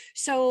dollar.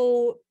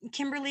 So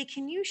Kimberly,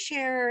 can you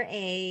share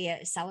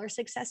a seller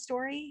success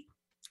story?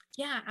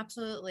 Yeah,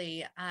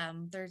 absolutely.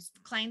 There's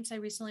clients I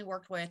recently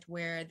worked with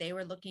where they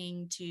were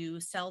looking to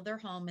sell their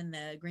home in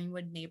the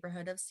Greenwood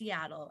neighborhood of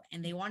Seattle,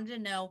 and they wanted to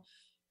know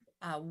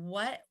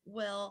what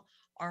will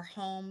our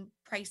home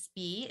price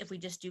be if we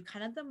just do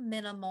kind of the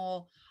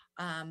minimal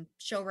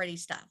show ready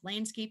stuff,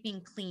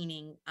 landscaping,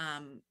 cleaning,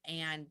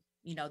 and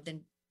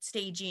then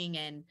staging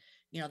and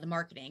the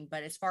marketing.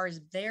 But as far as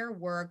their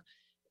work,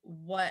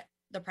 what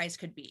the price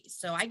could be.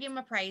 So I gave them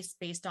a price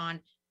based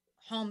on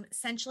home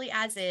essentially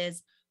as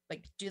is,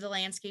 like do the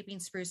landscaping,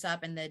 spruce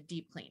up, and the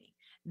deep cleaning.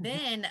 Mm-hmm.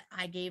 Then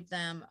I gave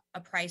them a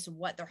price of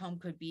what their home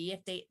could be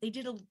if they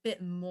did a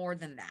bit more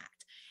than that.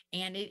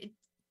 And it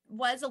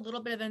was a little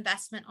bit of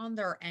investment on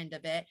their end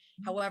of it.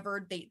 Mm-hmm.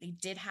 However, they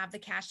did have the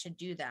cash to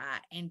do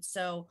that. And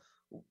so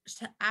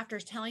after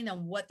telling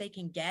them what they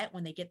can get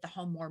when they get the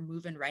home more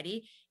move-in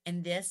ready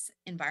in this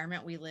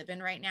environment we live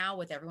in right now,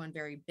 with everyone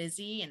very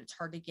busy and it's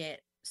hard to get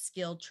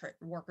skilled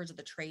workers of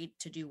the trade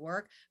to do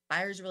work,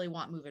 buyers really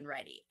want move-in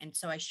ready. And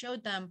so I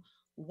showed them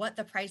what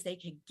the price they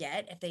could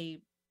get if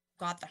they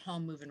got the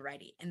home move-in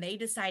ready. And they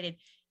decided,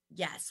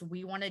 yes,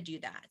 we want to do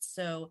that.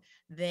 So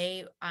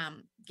they I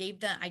gave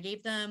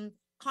them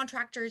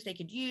contractors they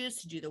could use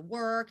to do the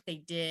work. They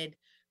did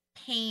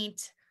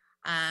paint.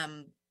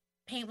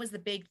 Paint was the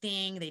big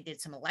thing. They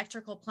did some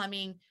electrical,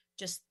 plumbing,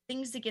 just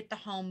things to get the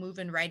home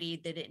move-in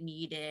ready that it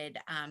needed,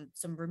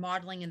 some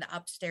remodeling in the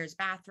upstairs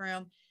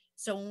bathroom.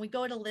 So when we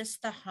go to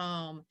list the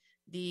home,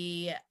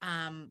 the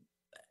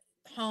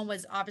home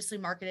was obviously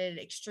marketed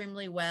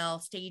extremely well,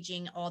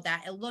 staging, all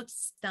that. It looked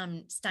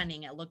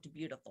stunning. It looked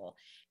beautiful.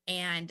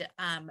 And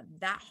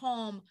that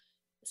home,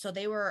 so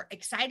they were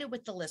excited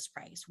with the list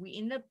price. We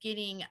ended up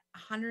getting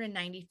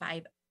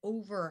 195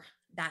 over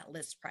that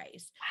list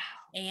price.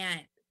 Wow.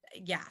 And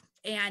yeah.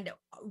 And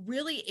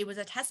really it was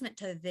a testament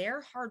to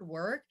their hard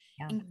work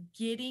in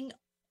getting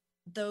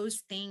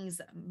those things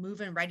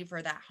moving ready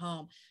for that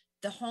home.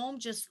 The home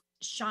just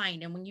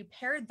shined. And when you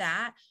paired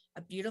that,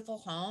 a beautiful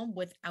home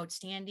with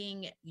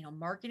outstanding,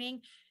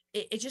 marketing,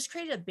 it just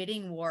created a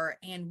bidding war.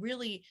 And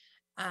really,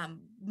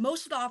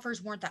 most of the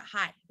offers weren't that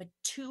high, but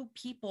two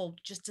people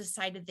just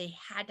decided they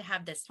had to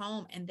have this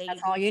home, and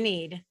that's all you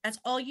need. That's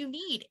all you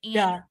need.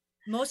 And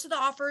most of the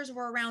offers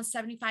were around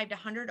 75 to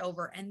 100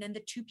 over. And then the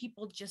two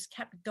people just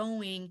kept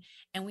going,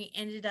 and we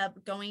ended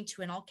up going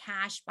to an all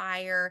cash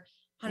buyer,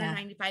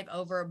 195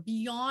 over,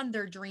 beyond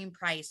their dream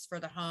price for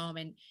the home.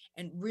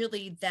 And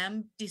really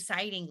them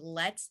deciding,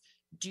 let's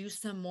do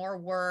some more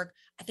work.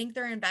 I think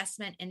their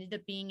investment ended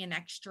up being an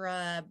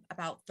extra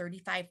about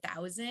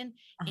 35,000,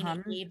 and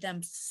it gave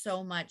them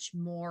so much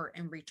more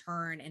in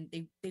return. And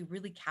they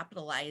really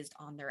capitalized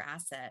on their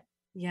asset.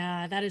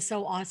 Yeah, that is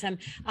so awesome.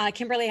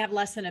 Kimberly, I have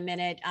less than a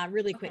minute.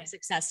 Really quick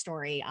success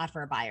story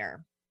for a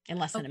buyer in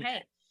less than a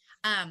minute.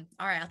 All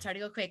right, I'll try to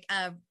go quick.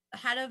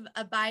 Had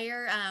a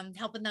buyer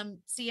helping them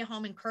see a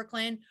home in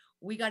Kirkland.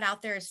 We got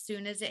out there as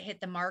soon as it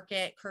hit the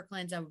market.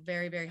 Kirkland's a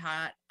very, very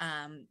hot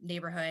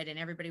neighborhood, and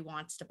everybody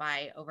wants to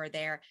buy over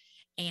there.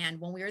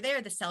 And when we were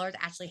there, the sellers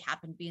actually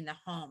happened to be in the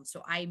home.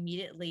 So I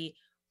immediately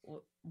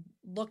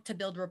looked to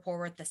build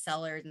rapport with the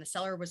sellers, and the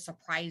seller was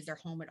surprised their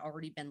home had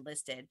already been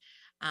listed.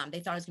 They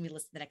thought it was going to be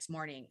listed the next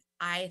morning.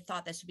 I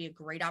thought this would be a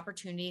great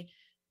opportunity.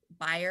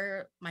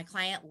 Buyer, my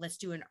client, let's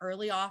do an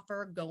early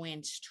offer, go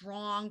in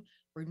strong,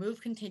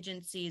 remove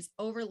contingencies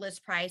over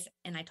list price.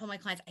 And I told my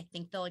clients, I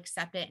think they'll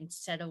accept it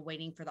instead of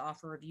waiting for the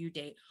offer review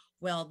date.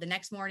 Well, the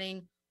next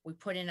morning we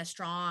put in a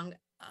strong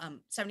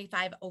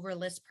 75 over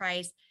list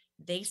price.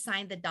 They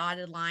signed the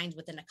dotted lines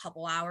within a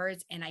couple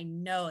hours. And I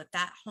know if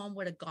that home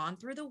would have gone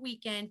through the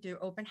weekend through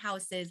open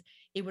houses,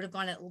 it would have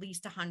gone at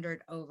least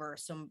 100 over.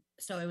 So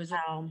it was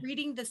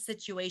reading the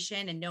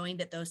situation and knowing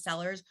that those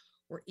sellers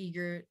were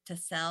eager to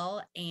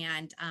sell,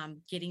 and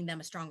getting them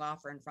a strong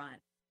offer in front.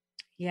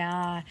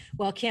 Yeah.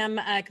 Well,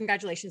 Kim,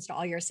 congratulations to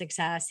all your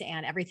success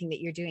and everything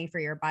that you're doing for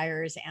your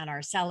buyers and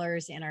our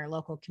sellers in our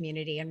local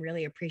community, and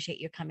really appreciate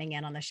you coming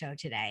in on the show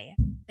today.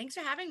 Thanks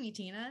for having me,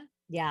 Tina.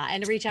 Yeah.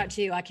 And to reach out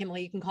to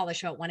Kimberly, you can call the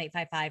show at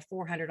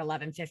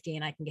 1-855-400-1150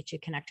 and I can get you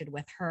connected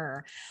with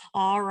her.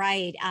 All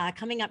right.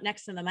 Coming up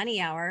next in the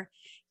Money Hour,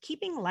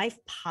 keeping life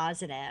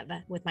positive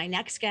with my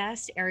next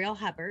guest, Ariel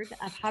Hubbard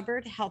of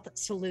Hubbard Health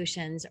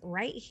Solutions,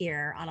 right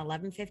here on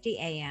 1150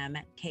 AM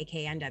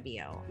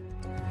KKNW.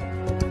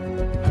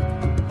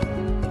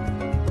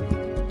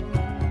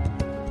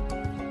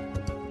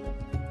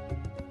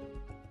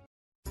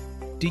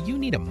 Do you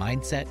need a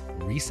mindset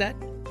reset?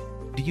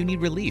 Do you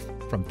need relief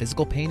from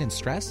physical pain and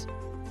stress?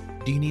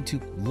 Do you need to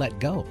let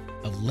go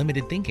of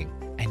limited thinking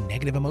and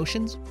negative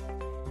emotions?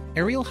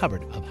 Ariel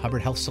Hubbard of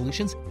Hubbard Health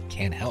Solutions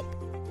can help.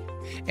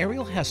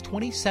 Ariel has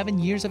 27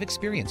 years of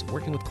experience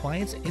working with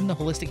clients in the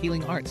holistic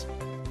healing arts,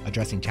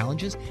 addressing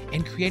challenges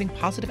and creating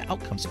positive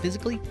outcomes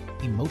physically,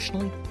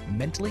 emotionally,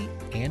 mentally,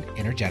 and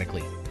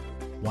energetically.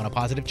 Want a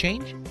positive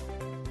change?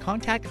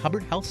 Contact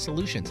Hubbard Health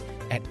Solutions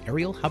at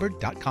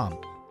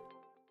arielhubbard.com.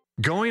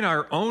 Going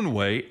our own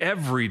way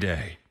every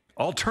day.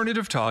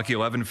 Alternative Talk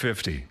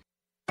 1150.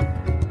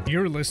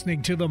 You're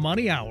listening to The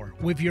Money Hour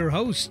with your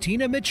host,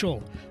 Tina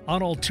Mitchell,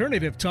 on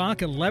Alternative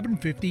Talk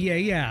 1150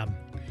 AM.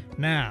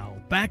 Now,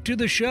 back to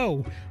the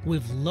show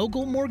with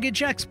local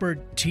mortgage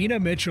expert, Tina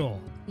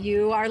Mitchell.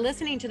 You are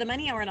listening to the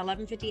Money Hour at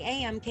 1150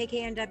 AM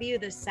KKNW,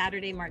 this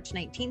Saturday, March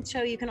 19th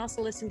show. You can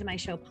also listen to my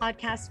show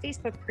podcast,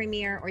 Facebook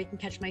premiere, or you can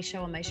catch my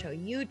show on my show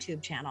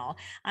YouTube channel.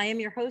 I am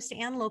your host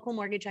and local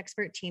mortgage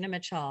expert, Tina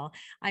Mitchell.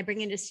 I bring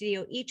into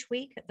studio each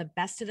week the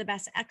best of the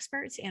best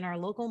experts in our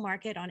local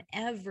market on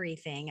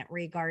everything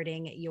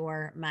regarding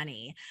your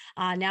money.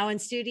 Now in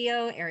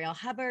studio, Ariel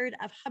Hubbard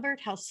of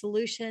Hubbard Health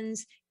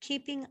Solutions,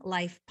 keeping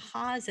life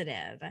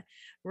positive,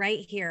 right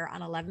here on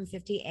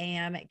 1150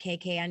 AM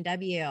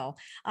KKNW.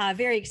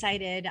 Very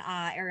excited,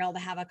 Ariel, to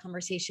have a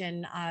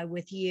conversation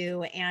with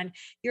you. And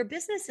your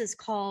business is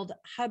called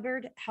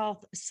Hubbard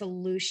Health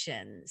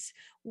Solutions.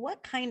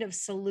 What kind of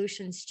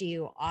solutions do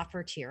you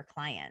offer to your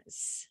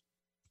clients?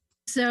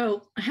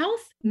 So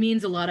health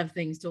means a lot of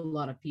things to a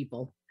lot of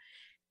people.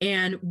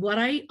 And what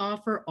I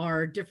offer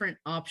are different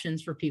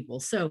options for people.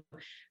 So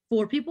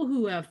for people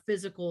who have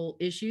physical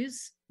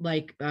issues,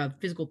 like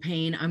physical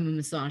pain, I'm a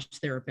massage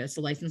therapist,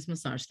 a licensed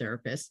massage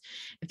therapist.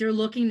 If they're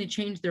looking to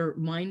change their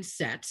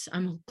mindset,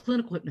 I'm a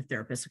clinical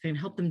hypnotherapist, so I can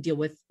help them deal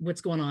with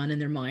what's going on in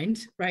their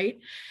mind, right?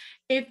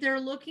 If they're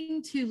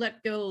looking to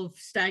let go of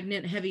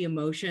stagnant, heavy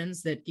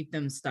emotions that keep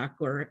them stuck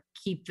or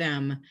keep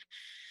them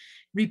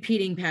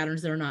repeating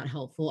patterns that are not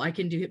helpful, I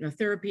can do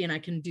hypnotherapy and I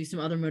can do some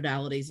other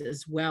modalities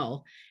as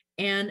well.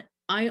 And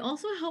I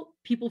also help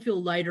people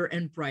feel lighter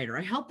and brighter.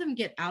 I help them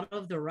get out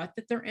of the rut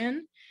that they're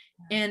in.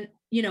 And,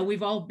 you know,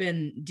 we've all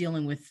been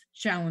dealing with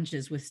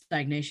challenges with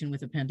stagnation with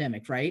the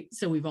pandemic, right?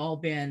 So we've all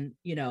been,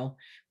 you know,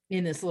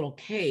 in this little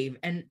cave,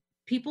 and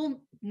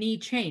people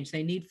need change.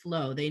 They need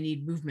flow. They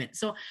need movement.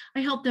 So I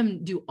help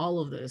them do all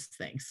of those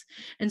things.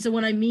 And so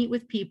when I meet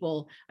with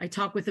people, I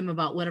talk with them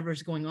about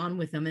whatever's going on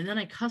with them. And then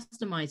I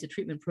customize a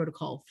treatment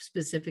protocol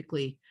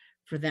specifically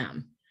for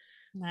them.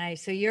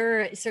 Nice. So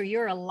you're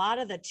a lot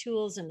of the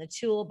tools in the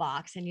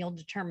toolbox, and you'll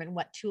determine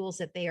what tools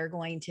that they are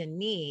going to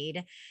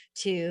need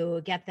to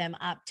get them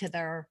up to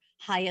their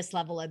highest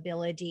level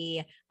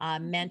ability,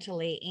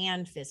 mentally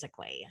and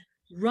physically.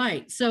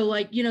 Right. So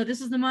like, you know,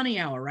 this is the Money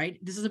Hour, right?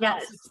 This is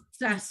about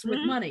success with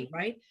money,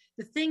 right?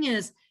 The thing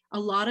is, a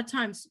lot of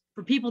times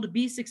for people to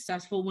be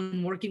successful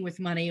when working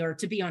with money or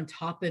to be on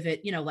top of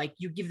it, you know, like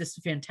you give this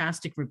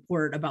fantastic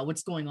report about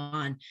what's going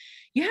on,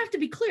 you have to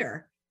be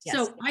clear. Yes.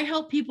 So I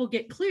help people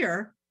get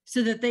clear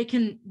so that they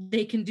can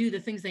do the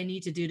things they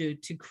need to do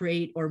to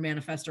create or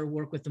manifest or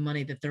work with the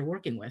money that they're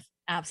working with.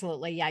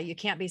 Absolutely. Yeah. You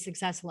can't be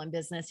successful in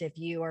business if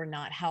you are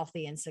not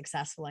healthy and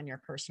successful in your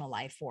personal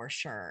life, for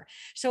sure.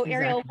 So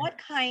Ariel, exactly. What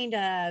kind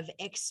of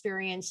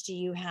experience do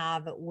you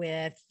have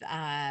with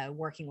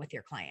working with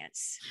your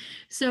clients?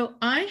 So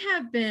I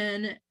have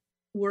been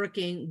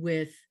working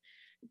with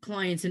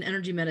clients in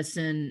energy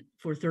medicine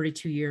for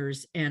 32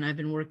 years, and I've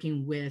been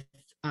working with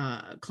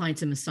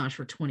clients in massage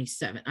for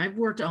 27. I've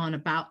worked on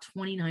about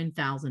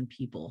 29,000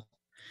 people.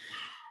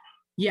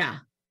 Yeah.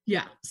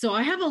 So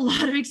I have a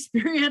lot of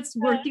experience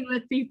working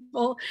with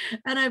people,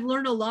 and I've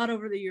learned a lot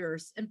over the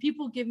years, and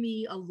people give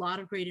me a lot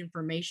of great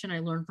information. I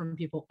learn from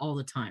people all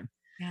the time.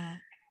 Yeah.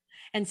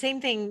 And same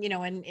thing, you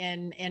know,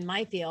 in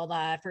my field,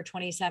 for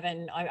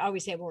 27, I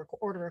always say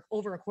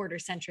over a quarter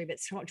century, but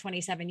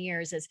 27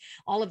 years is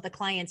all of the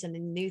clients and the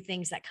new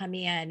things that come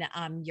in,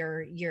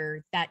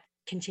 that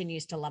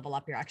continues to level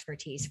up your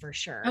expertise, for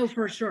sure. Oh,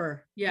 for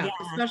sure. Yeah.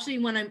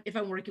 Especially if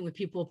I'm working with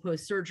people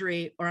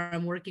post-surgery, or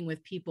I'm working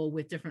with people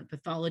with different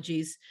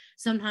pathologies.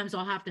 Sometimes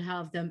I'll have to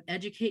have them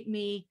educate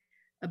me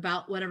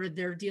about whatever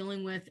they're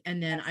dealing with.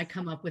 And then I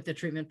come up with a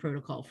treatment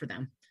protocol for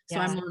them. So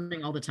I'm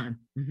learning all the time.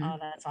 Mm-hmm. Oh,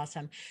 that's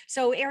awesome.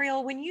 So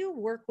Ariel, when you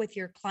work with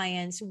your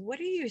clients, what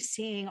are you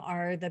seeing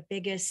are the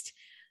biggest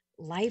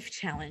life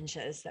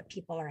challenges that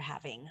people are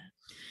having?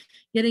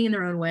 Getting in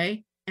their own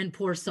way and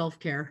poor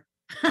self-care.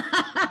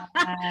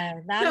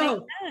 That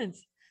makes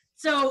sense.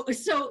 So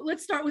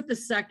let's start with the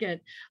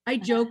second. I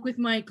joke with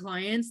my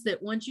clients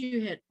that once you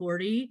hit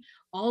 40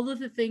 all of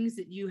the things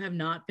that you have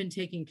not been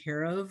taking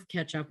care of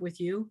catch up with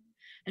you,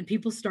 and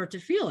people start to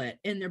feel it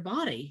in their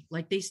body.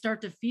 Like they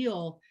start to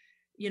feel,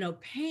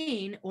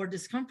 pain or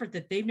discomfort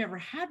that they've never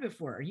had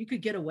before. You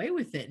could get away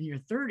with it in your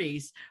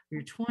 30s or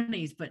your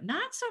 20s, but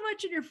not so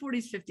much in your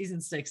 40s, 50s, and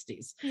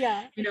 60s.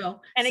 Yeah.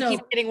 And it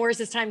keeps getting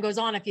worse as time goes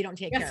on if you don't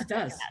take care of it. Yes,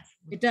 it does.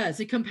 It does.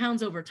 It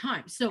compounds over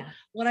time. So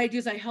what I do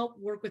is I help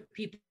work with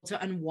people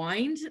to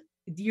unwind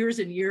years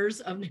and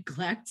years of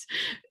neglect.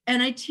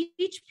 And I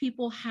teach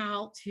people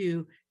how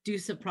to do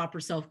some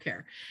proper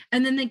self-care.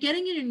 And then the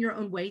getting it in your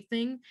own way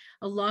thing,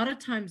 a lot of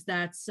times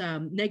that's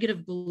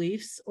negative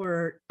beliefs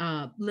or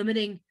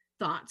limiting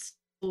thoughts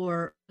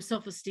or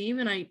self-esteem.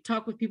 And I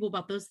talk with people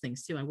about those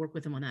things too. I work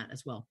with them on that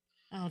as well.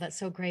 Oh, that's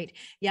so great.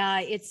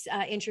 Yeah, it's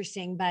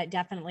interesting, but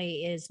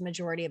definitely is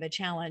majority of a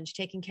challenge,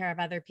 taking care of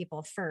other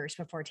people first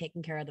before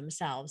taking care of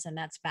themselves. And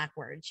that's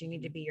backwards. You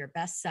need to be your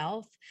best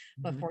self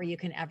before you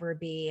can ever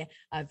be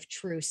of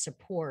true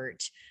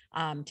support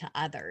to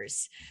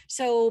others.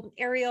 So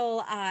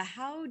Ariel,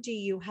 how do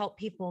you help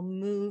people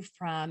move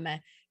from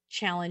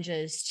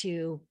challenges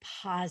to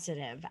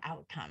positive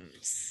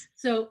outcomes?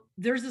 So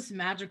there's this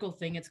magical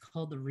thing. It's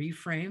called the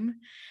reframe.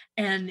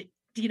 And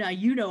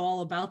you know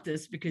all about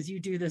this because you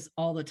do this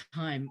all the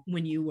time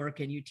when you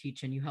work and you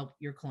teach and you help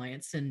your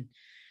clients. And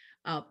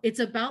it's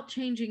about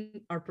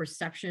changing our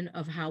perception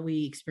of how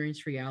we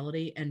experience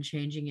reality and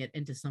changing it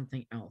into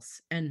something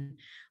else and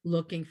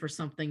looking for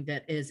something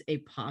that is a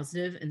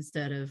positive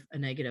instead of a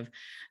negative.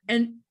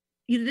 And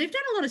they've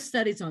done a lot of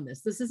studies on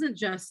this. This isn't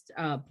just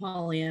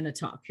Pollyanna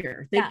talk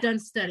here. They've done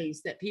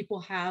studies that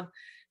people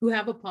who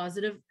have a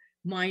positive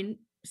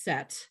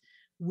mindset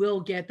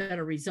will get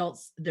better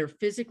results. They're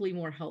physically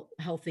more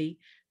healthy.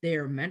 They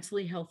are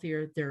mentally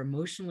healthier. They're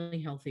emotionally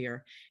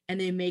healthier,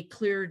 and they make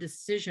clearer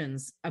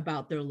decisions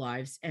about their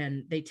lives.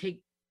 And they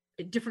take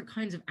different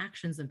kinds of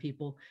actions than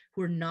people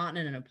who are not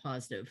in a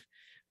positive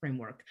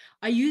framework.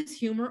 I use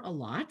humor a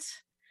lot.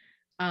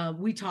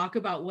 We talk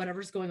about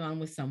whatever's going on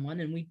with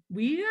someone, and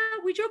we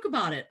joke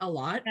about it a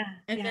lot.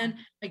 Then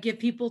I give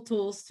people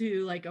tools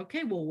to like,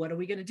 okay, well, what are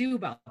we going to do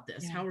about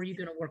this? How are you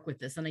going to work with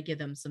this? And I give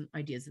them some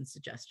ideas and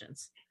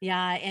suggestions.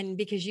 Yeah. And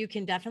because you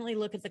can definitely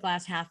look at the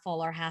glass half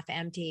full or half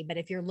empty, but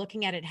if you're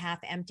looking at it half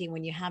empty,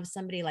 when you have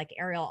somebody like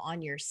Ariel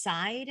on your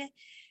side,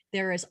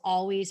 there is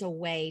always a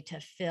way to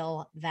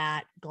fill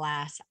that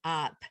glass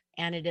up.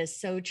 And it is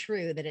so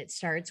true that it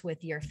starts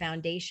with your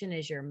foundation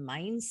is your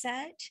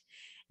mindset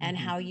and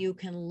how you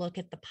can look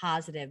at the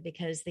positive,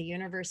 because the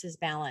universe is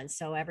balanced.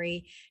 So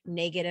every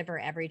negative or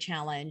every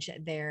challenge,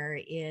 there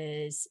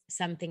is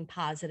something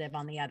positive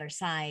on the other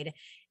side.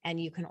 And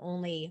you can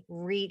only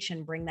reach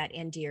and bring that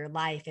into your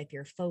life if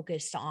you're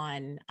focused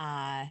on,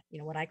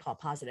 what I call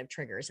positive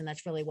triggers. And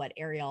that's really what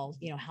Ariel,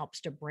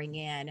 helps to bring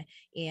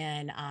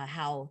in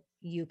how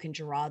you can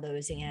draw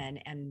those in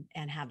and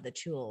have the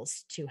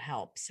tools to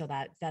help. So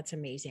that's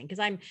amazing. Cause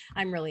I'm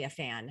really a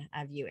fan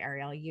of you,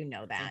 Ariel,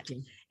 that,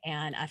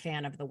 and a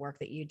fan of the work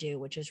that you do,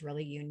 which is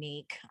really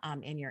unique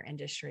in your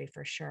industry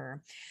for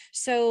sure.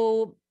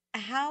 So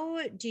how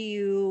do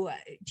you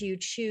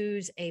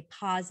choose a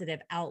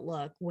positive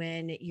outlook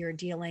when you're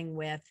dealing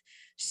with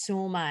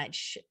so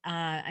much?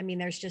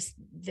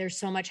 There's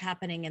so much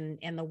happening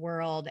in the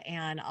world,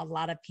 and a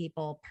lot of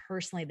people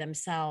personally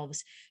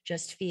themselves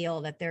just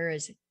feel that there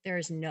is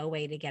no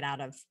way to get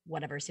out of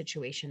whatever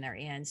situation they're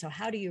in. So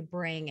how do you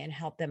bring and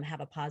help them have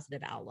a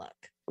positive outlook?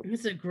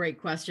 That's a great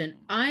question.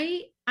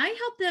 I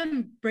help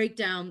them break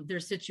down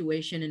their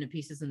situation into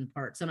pieces and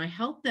parts, and I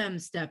help them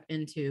step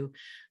into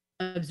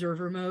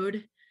observer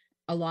mode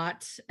a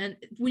lot. And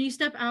when you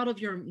step out of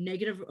your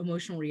negative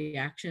emotional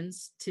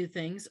reactions to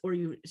things, or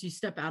you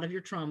step out of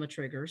your trauma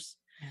triggers,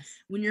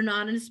 when you're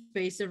not in a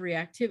space of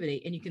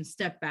reactivity, and you can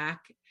step back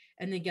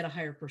and then get a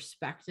higher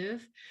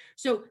perspective.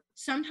 So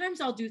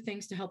sometimes I'll do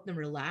things to help them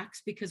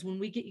relax, because when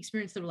we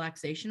experience the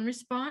relaxation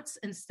response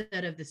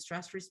instead of the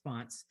stress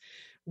response,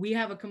 we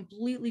have a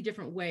completely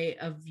different way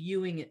of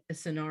viewing a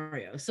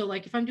scenario. So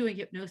like if I'm doing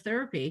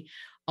hypnotherapy,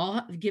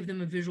 I'll give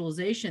them a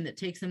visualization that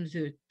takes them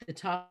to the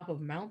top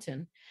of a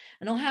mountain,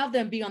 and I'll have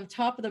them be on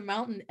top of the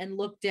mountain and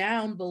look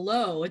down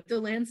below at the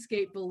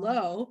landscape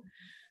below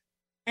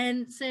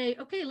and say,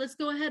 okay, let's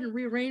go ahead and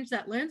rearrange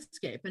that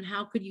landscape. And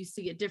how could you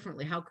see it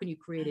differently? How can you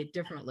create it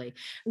differently?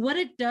 What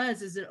it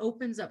does is it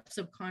opens up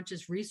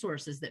subconscious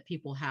resources that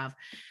people have,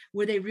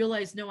 where they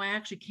realize, no, I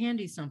actually can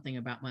do something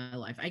about my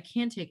life. I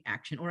can take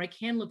action, or I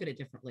can look at it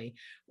differently,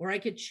 or I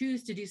could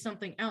choose to do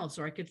something else,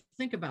 or I could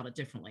think about it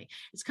differently.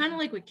 It's kind of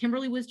like what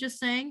Kimberly was just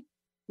saying,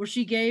 where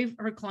she gave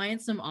her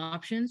clients some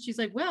options. She's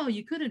like, well,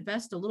 you could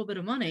invest a little bit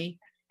of money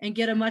and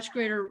get a much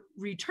greater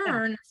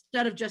return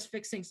instead of just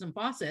fixing some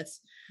faucets.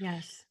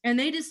 Yes. And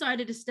they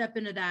decided to step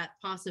into that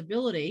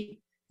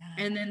possibility.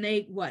 And then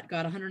they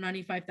got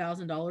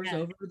 $195,000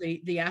 over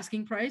the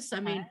asking price. I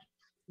mean,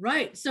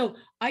 right. So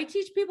I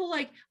teach people,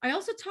 I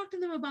also talk to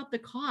them about the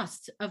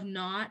cost of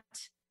not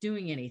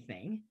doing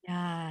anything.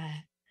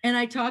 And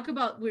I talk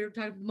about, we were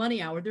talking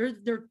money hour. There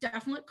are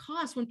definite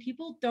costs when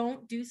people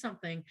don't do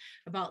something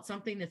about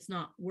something that's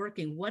not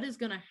working. What is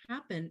going to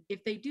happen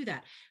if they do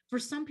that? For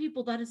some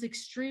people, that is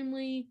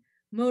extremely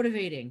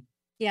motivating.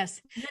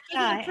 Yes. That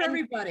doesn't work for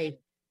everybody.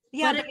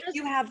 Yeah, but if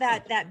you have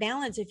that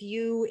balance, if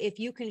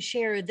you can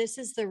share, this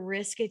is the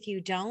risk if you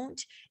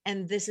don't,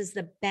 and this is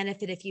the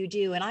benefit if you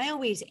do. And I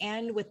always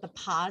end with the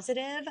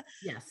positive.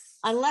 Yes.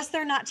 Unless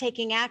they're not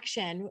taking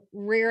action,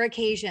 rare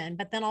occasion,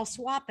 but then I'll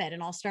swap it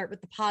and I'll start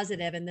with the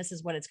positive, and this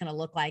is what it's going to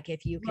look like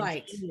if you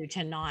continue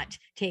to not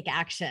take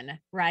action,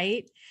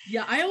 right?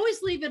 Yeah, I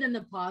always leave it in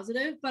the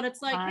positive, but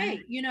it's like,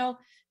 hey, you know,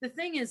 the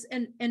thing is,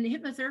 and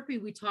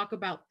hypnotherapy, we talk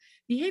about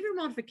behavior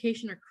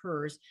modification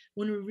occurs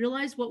when we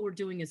realize what we're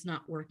doing is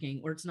not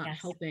working or it's not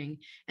helping,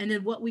 and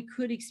then what we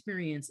could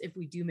experience if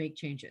we do make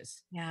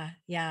changes.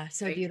 Yeah.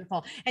 So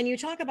beautiful. And you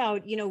talk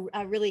about, you know,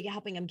 really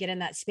helping them get in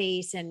that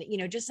space, and, you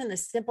know, just in the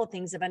simple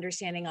things of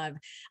understanding of,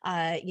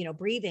 you know,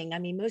 breathing. I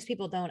mean, most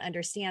people don't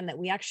understand that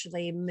we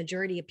actually,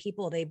 majority of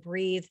people, they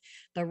breathe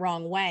the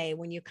wrong way.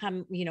 When you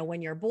come, you know,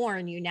 when you're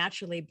born, you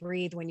naturally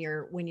breathe when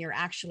you're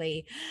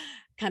actually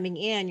coming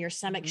in, your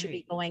stomach should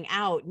be going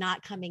out,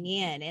 not coming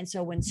in. And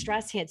so when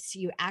stress hits,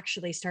 you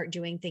actually start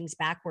doing things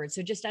backwards.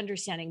 So just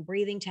understanding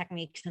breathing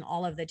techniques and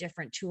all of the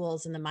different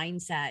tools and the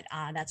mindset,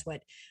 that's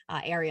what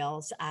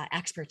Ariel's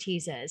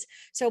expertise is.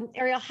 So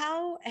Ariel,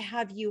 how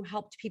have you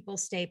helped people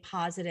stay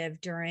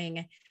positive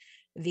during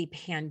the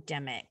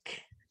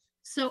pandemic?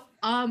 So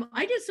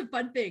I did some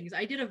fun things.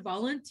 I did a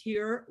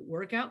volunteer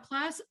workout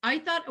class. I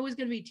thought I was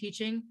going to be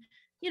teaching,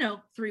 you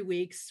know, 3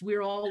 weeks. We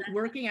were all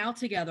working out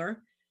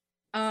together.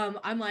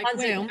 I'm like, on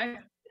Zoom.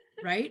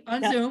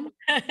 On Zoom.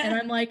 And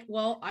I'm like,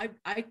 well,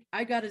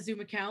 I got a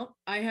Zoom account.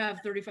 I have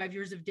 35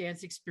 years of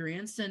dance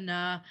experience, and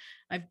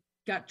I've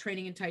got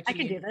training in Tai Chi, I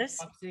can do this,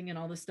 boxing, and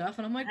all this stuff.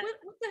 And I'm like, what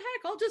the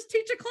heck? I'll just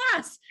teach a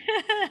class.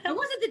 I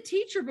wasn't the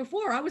teacher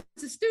before. I was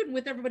a student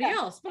with everybody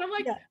else. But I'm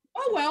like,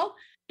 oh, well,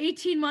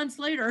 18 months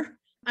later,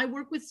 I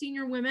work with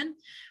senior women.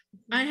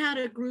 I had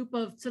a group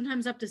of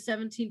sometimes up to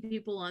 17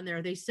 people on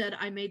there. They said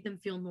I made them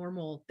feel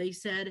normal. They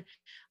said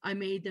I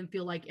made them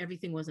feel like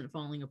everything wasn't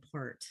falling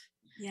apart.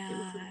 Yeah. It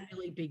was a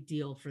really big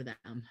deal for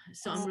them.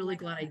 So I'm really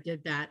glad I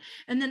did that.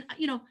 And then,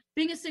 you know,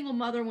 being a single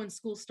mother, when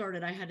school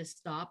started, I had to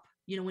stop.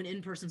 You know, when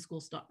in-person school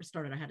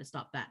started, I had to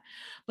stop that.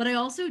 But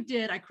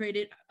I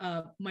created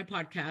my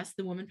podcast,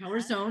 The Woman Power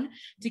Zone,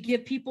 to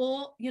give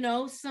people, you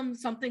know,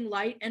 something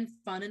light and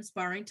fun,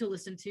 inspiring to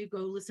listen to. Go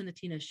listen to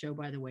Tina's show,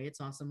 by the way.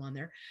 It's awesome on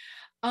there.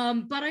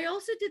 But I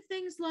also did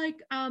things like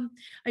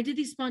I did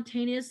these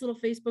spontaneous little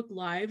Facebook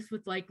lives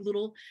with like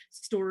little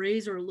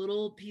stories or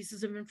little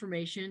pieces of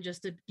information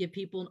just to give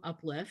people an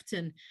uplift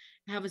and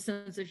have a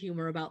sense of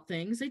humor about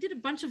things. I did a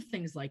bunch of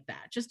things like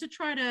that just to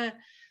try to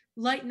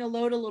lighten the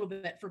load a little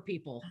bit for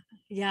people.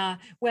 Yeah.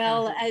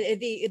 Well,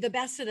 the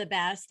best of the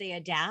best, they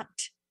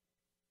adapt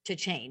to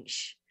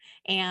change.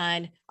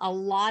 And a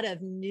lot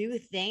of new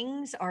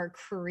things are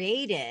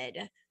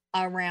created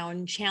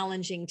around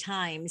challenging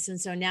times. And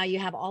so now you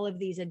have all of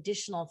these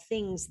additional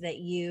things that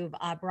you've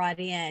brought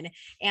in.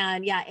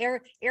 And yeah,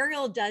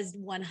 Ariel does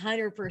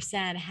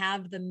 100%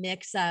 have the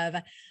mix of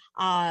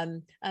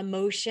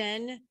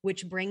emotion,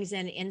 which brings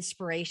in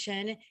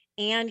inspiration,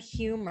 and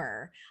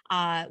humor,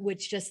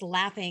 which just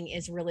laughing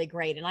is really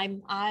great.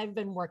 And I've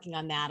been working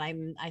on that.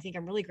 I think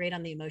I'm really great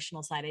on the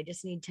emotional side. I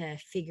just need to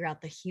figure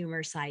out the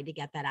humor side to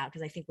get that out,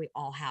 because I think we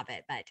all have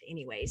it. But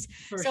anyways,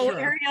 sure.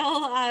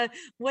 Ariel,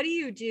 what do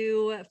you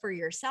do for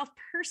yourself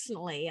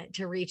personally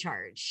to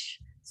recharge?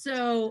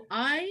 So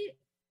I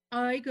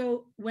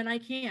go when I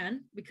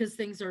can, because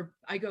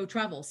I go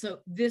travel. So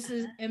this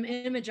is an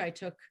image I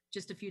took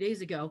just a few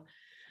days ago.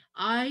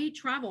 I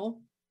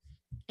travel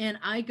and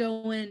I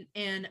go in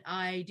and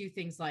I do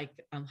things like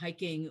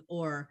hiking,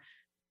 or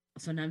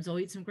sometimes I'll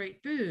eat some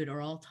great food,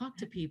 or I'll talk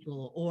to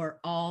people, or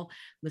I'll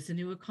listen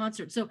to a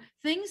concert. So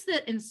things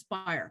that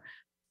inspire.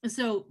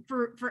 So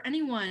for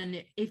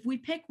anyone, if we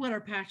pick what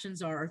our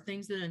passions are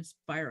things that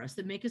inspire us,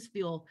 that make us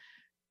feel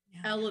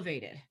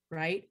elevated,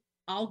 right?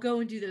 I'll go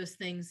and do those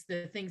things,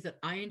 the things that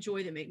I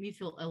enjoy that make me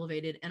feel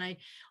elevated. And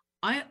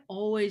I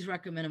always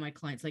recommend to my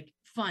clients, like,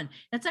 fun.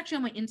 That's actually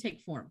on my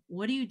intake form.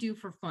 What do you do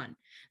for fun?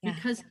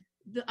 Because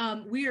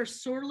we are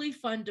sorely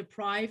fun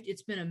deprived.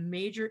 It's been a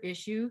major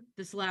issue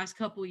this last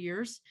couple of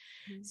years.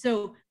 Mm-hmm.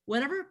 So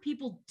whatever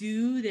people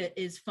do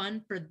that is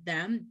fun for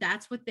them,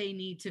 that's what they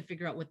need to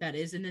figure out what that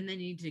is. And then they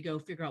need to go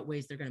figure out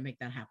ways they're going to make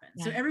that happen.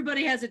 Yeah. So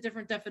everybody has a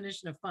different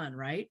definition of fun,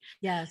 right?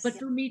 Yes. But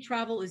for me,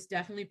 travel is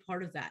definitely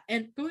part of that,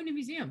 and going to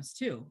museums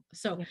too.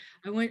 So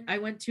I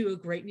went to a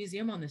great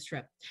museum on this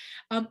trip.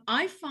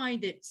 I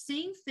find that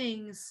seeing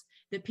things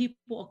that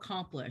people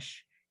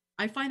accomplish,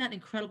 I find that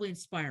incredibly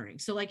inspiring.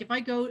 So like if I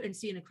go and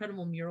see an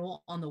incredible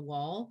mural on the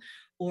wall,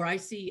 or I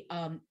see,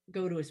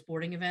 go to a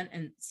sporting event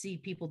and see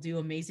people do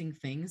amazing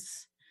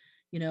things,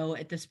 you know,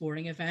 at the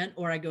sporting event,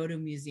 or I go to a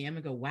museum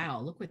and go, wow,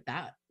 look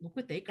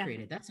what they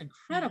created. That's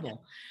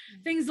incredible.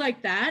 Things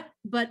like that.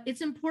 But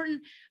it's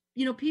important.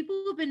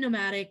 people have been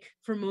nomadic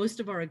for most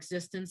of our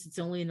existence. It's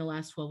only in the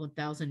last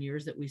 12,000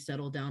 years that we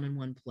settled down in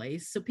one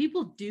place. So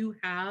people do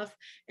have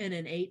an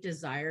innate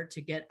desire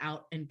to get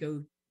out and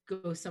go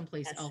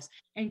someplace else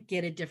and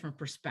get a different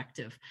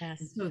perspective.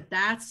 Yes. So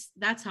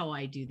that's how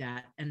I do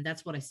that. And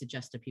that's what I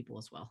suggest to people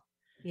as well.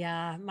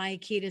 Yeah. My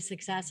key to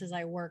success is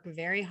I work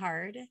very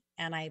hard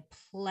and I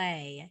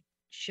play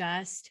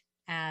just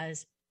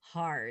as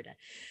hard.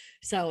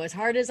 So as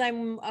hard as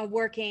I'm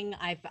working,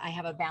 I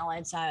have a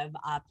balance of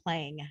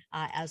playing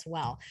as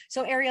well.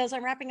 So Ariel, as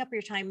I'm wrapping up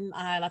your time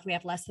left, we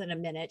have less than a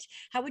minute.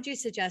 How would you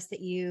suggest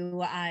that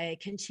you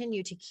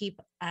continue to keep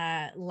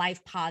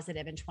life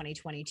positive in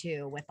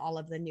 2022 with all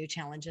of the new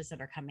challenges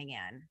that are coming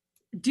in?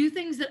 Do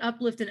things that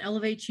uplift and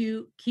elevate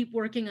you. Keep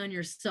working on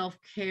your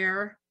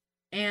self-care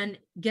and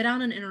get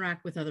out and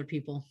interact with other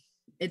people.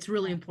 It's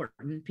really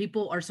important.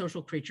 People are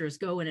social creatures.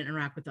 Go and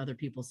interact with other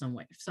people some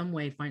way,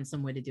 find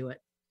some way to do it.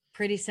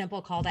 Pretty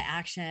simple call to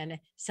action.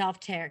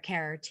 Self-care,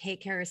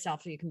 take care of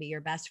yourself so you can be your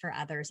best for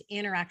others.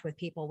 Interact with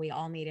people. We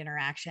all need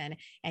interaction,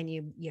 and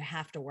you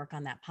have to work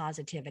on that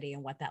positivity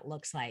and what that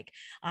looks like.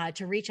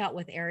 To reach out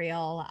with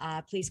Ariel,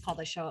 please call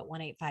the show at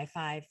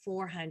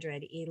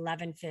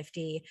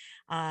 1-855-400-1150.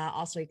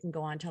 Also, you can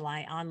go on to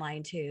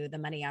online to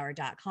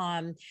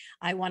themoneyhour.com.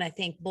 I want to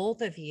thank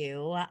both of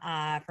you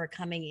for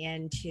coming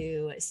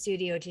into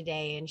studio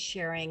today and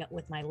sharing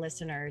with my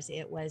listeners.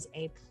 It was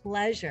a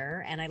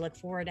pleasure, and I look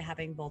forward to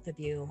having both of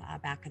you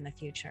back in the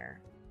future.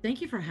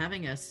 Thank you for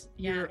having us.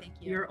 You're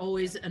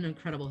always an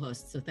incredible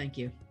host. So thank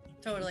you.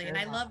 Totally. And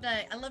I loved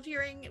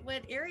hearing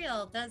what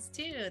Ariel does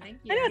too. Thank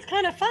you. I know, it's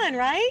kind of fun,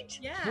 right?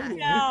 Yeah.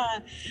 Yeah.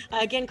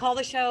 Again, call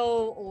the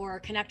show or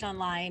connect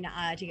online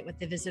to get with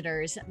the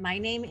visitors. My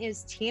name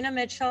is Tina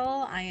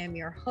Mitchell. I am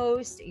your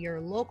host,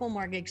 your local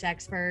mortgage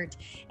expert,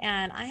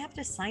 and I have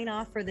to sign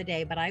off for the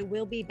day, but I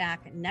will be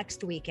back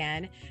next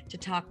weekend to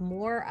talk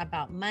more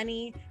about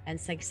money and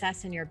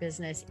success in your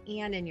business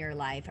and in your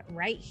life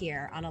right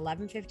here on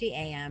 1150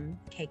 AM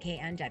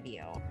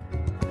KKNW.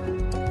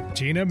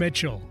 Tina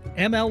Mitchell,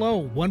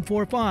 MLO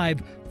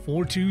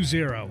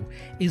 145420,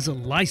 is a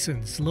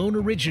licensed loan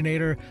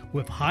originator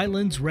with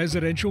Highlands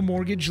Residential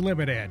Mortgage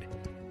Limited,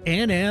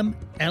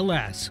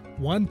 NMLS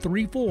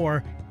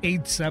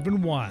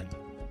 134871.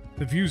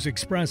 The views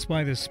expressed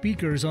by the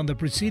speakers on the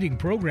preceding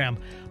program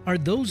are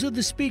those of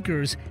the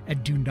speakers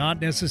and do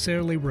not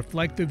necessarily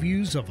reflect the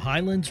views of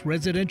Highlands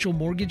Residential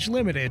Mortgage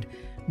Limited,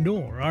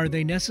 nor are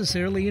they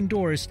necessarily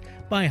endorsed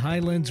by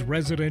Highlands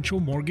Residential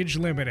Mortgage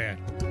Limited.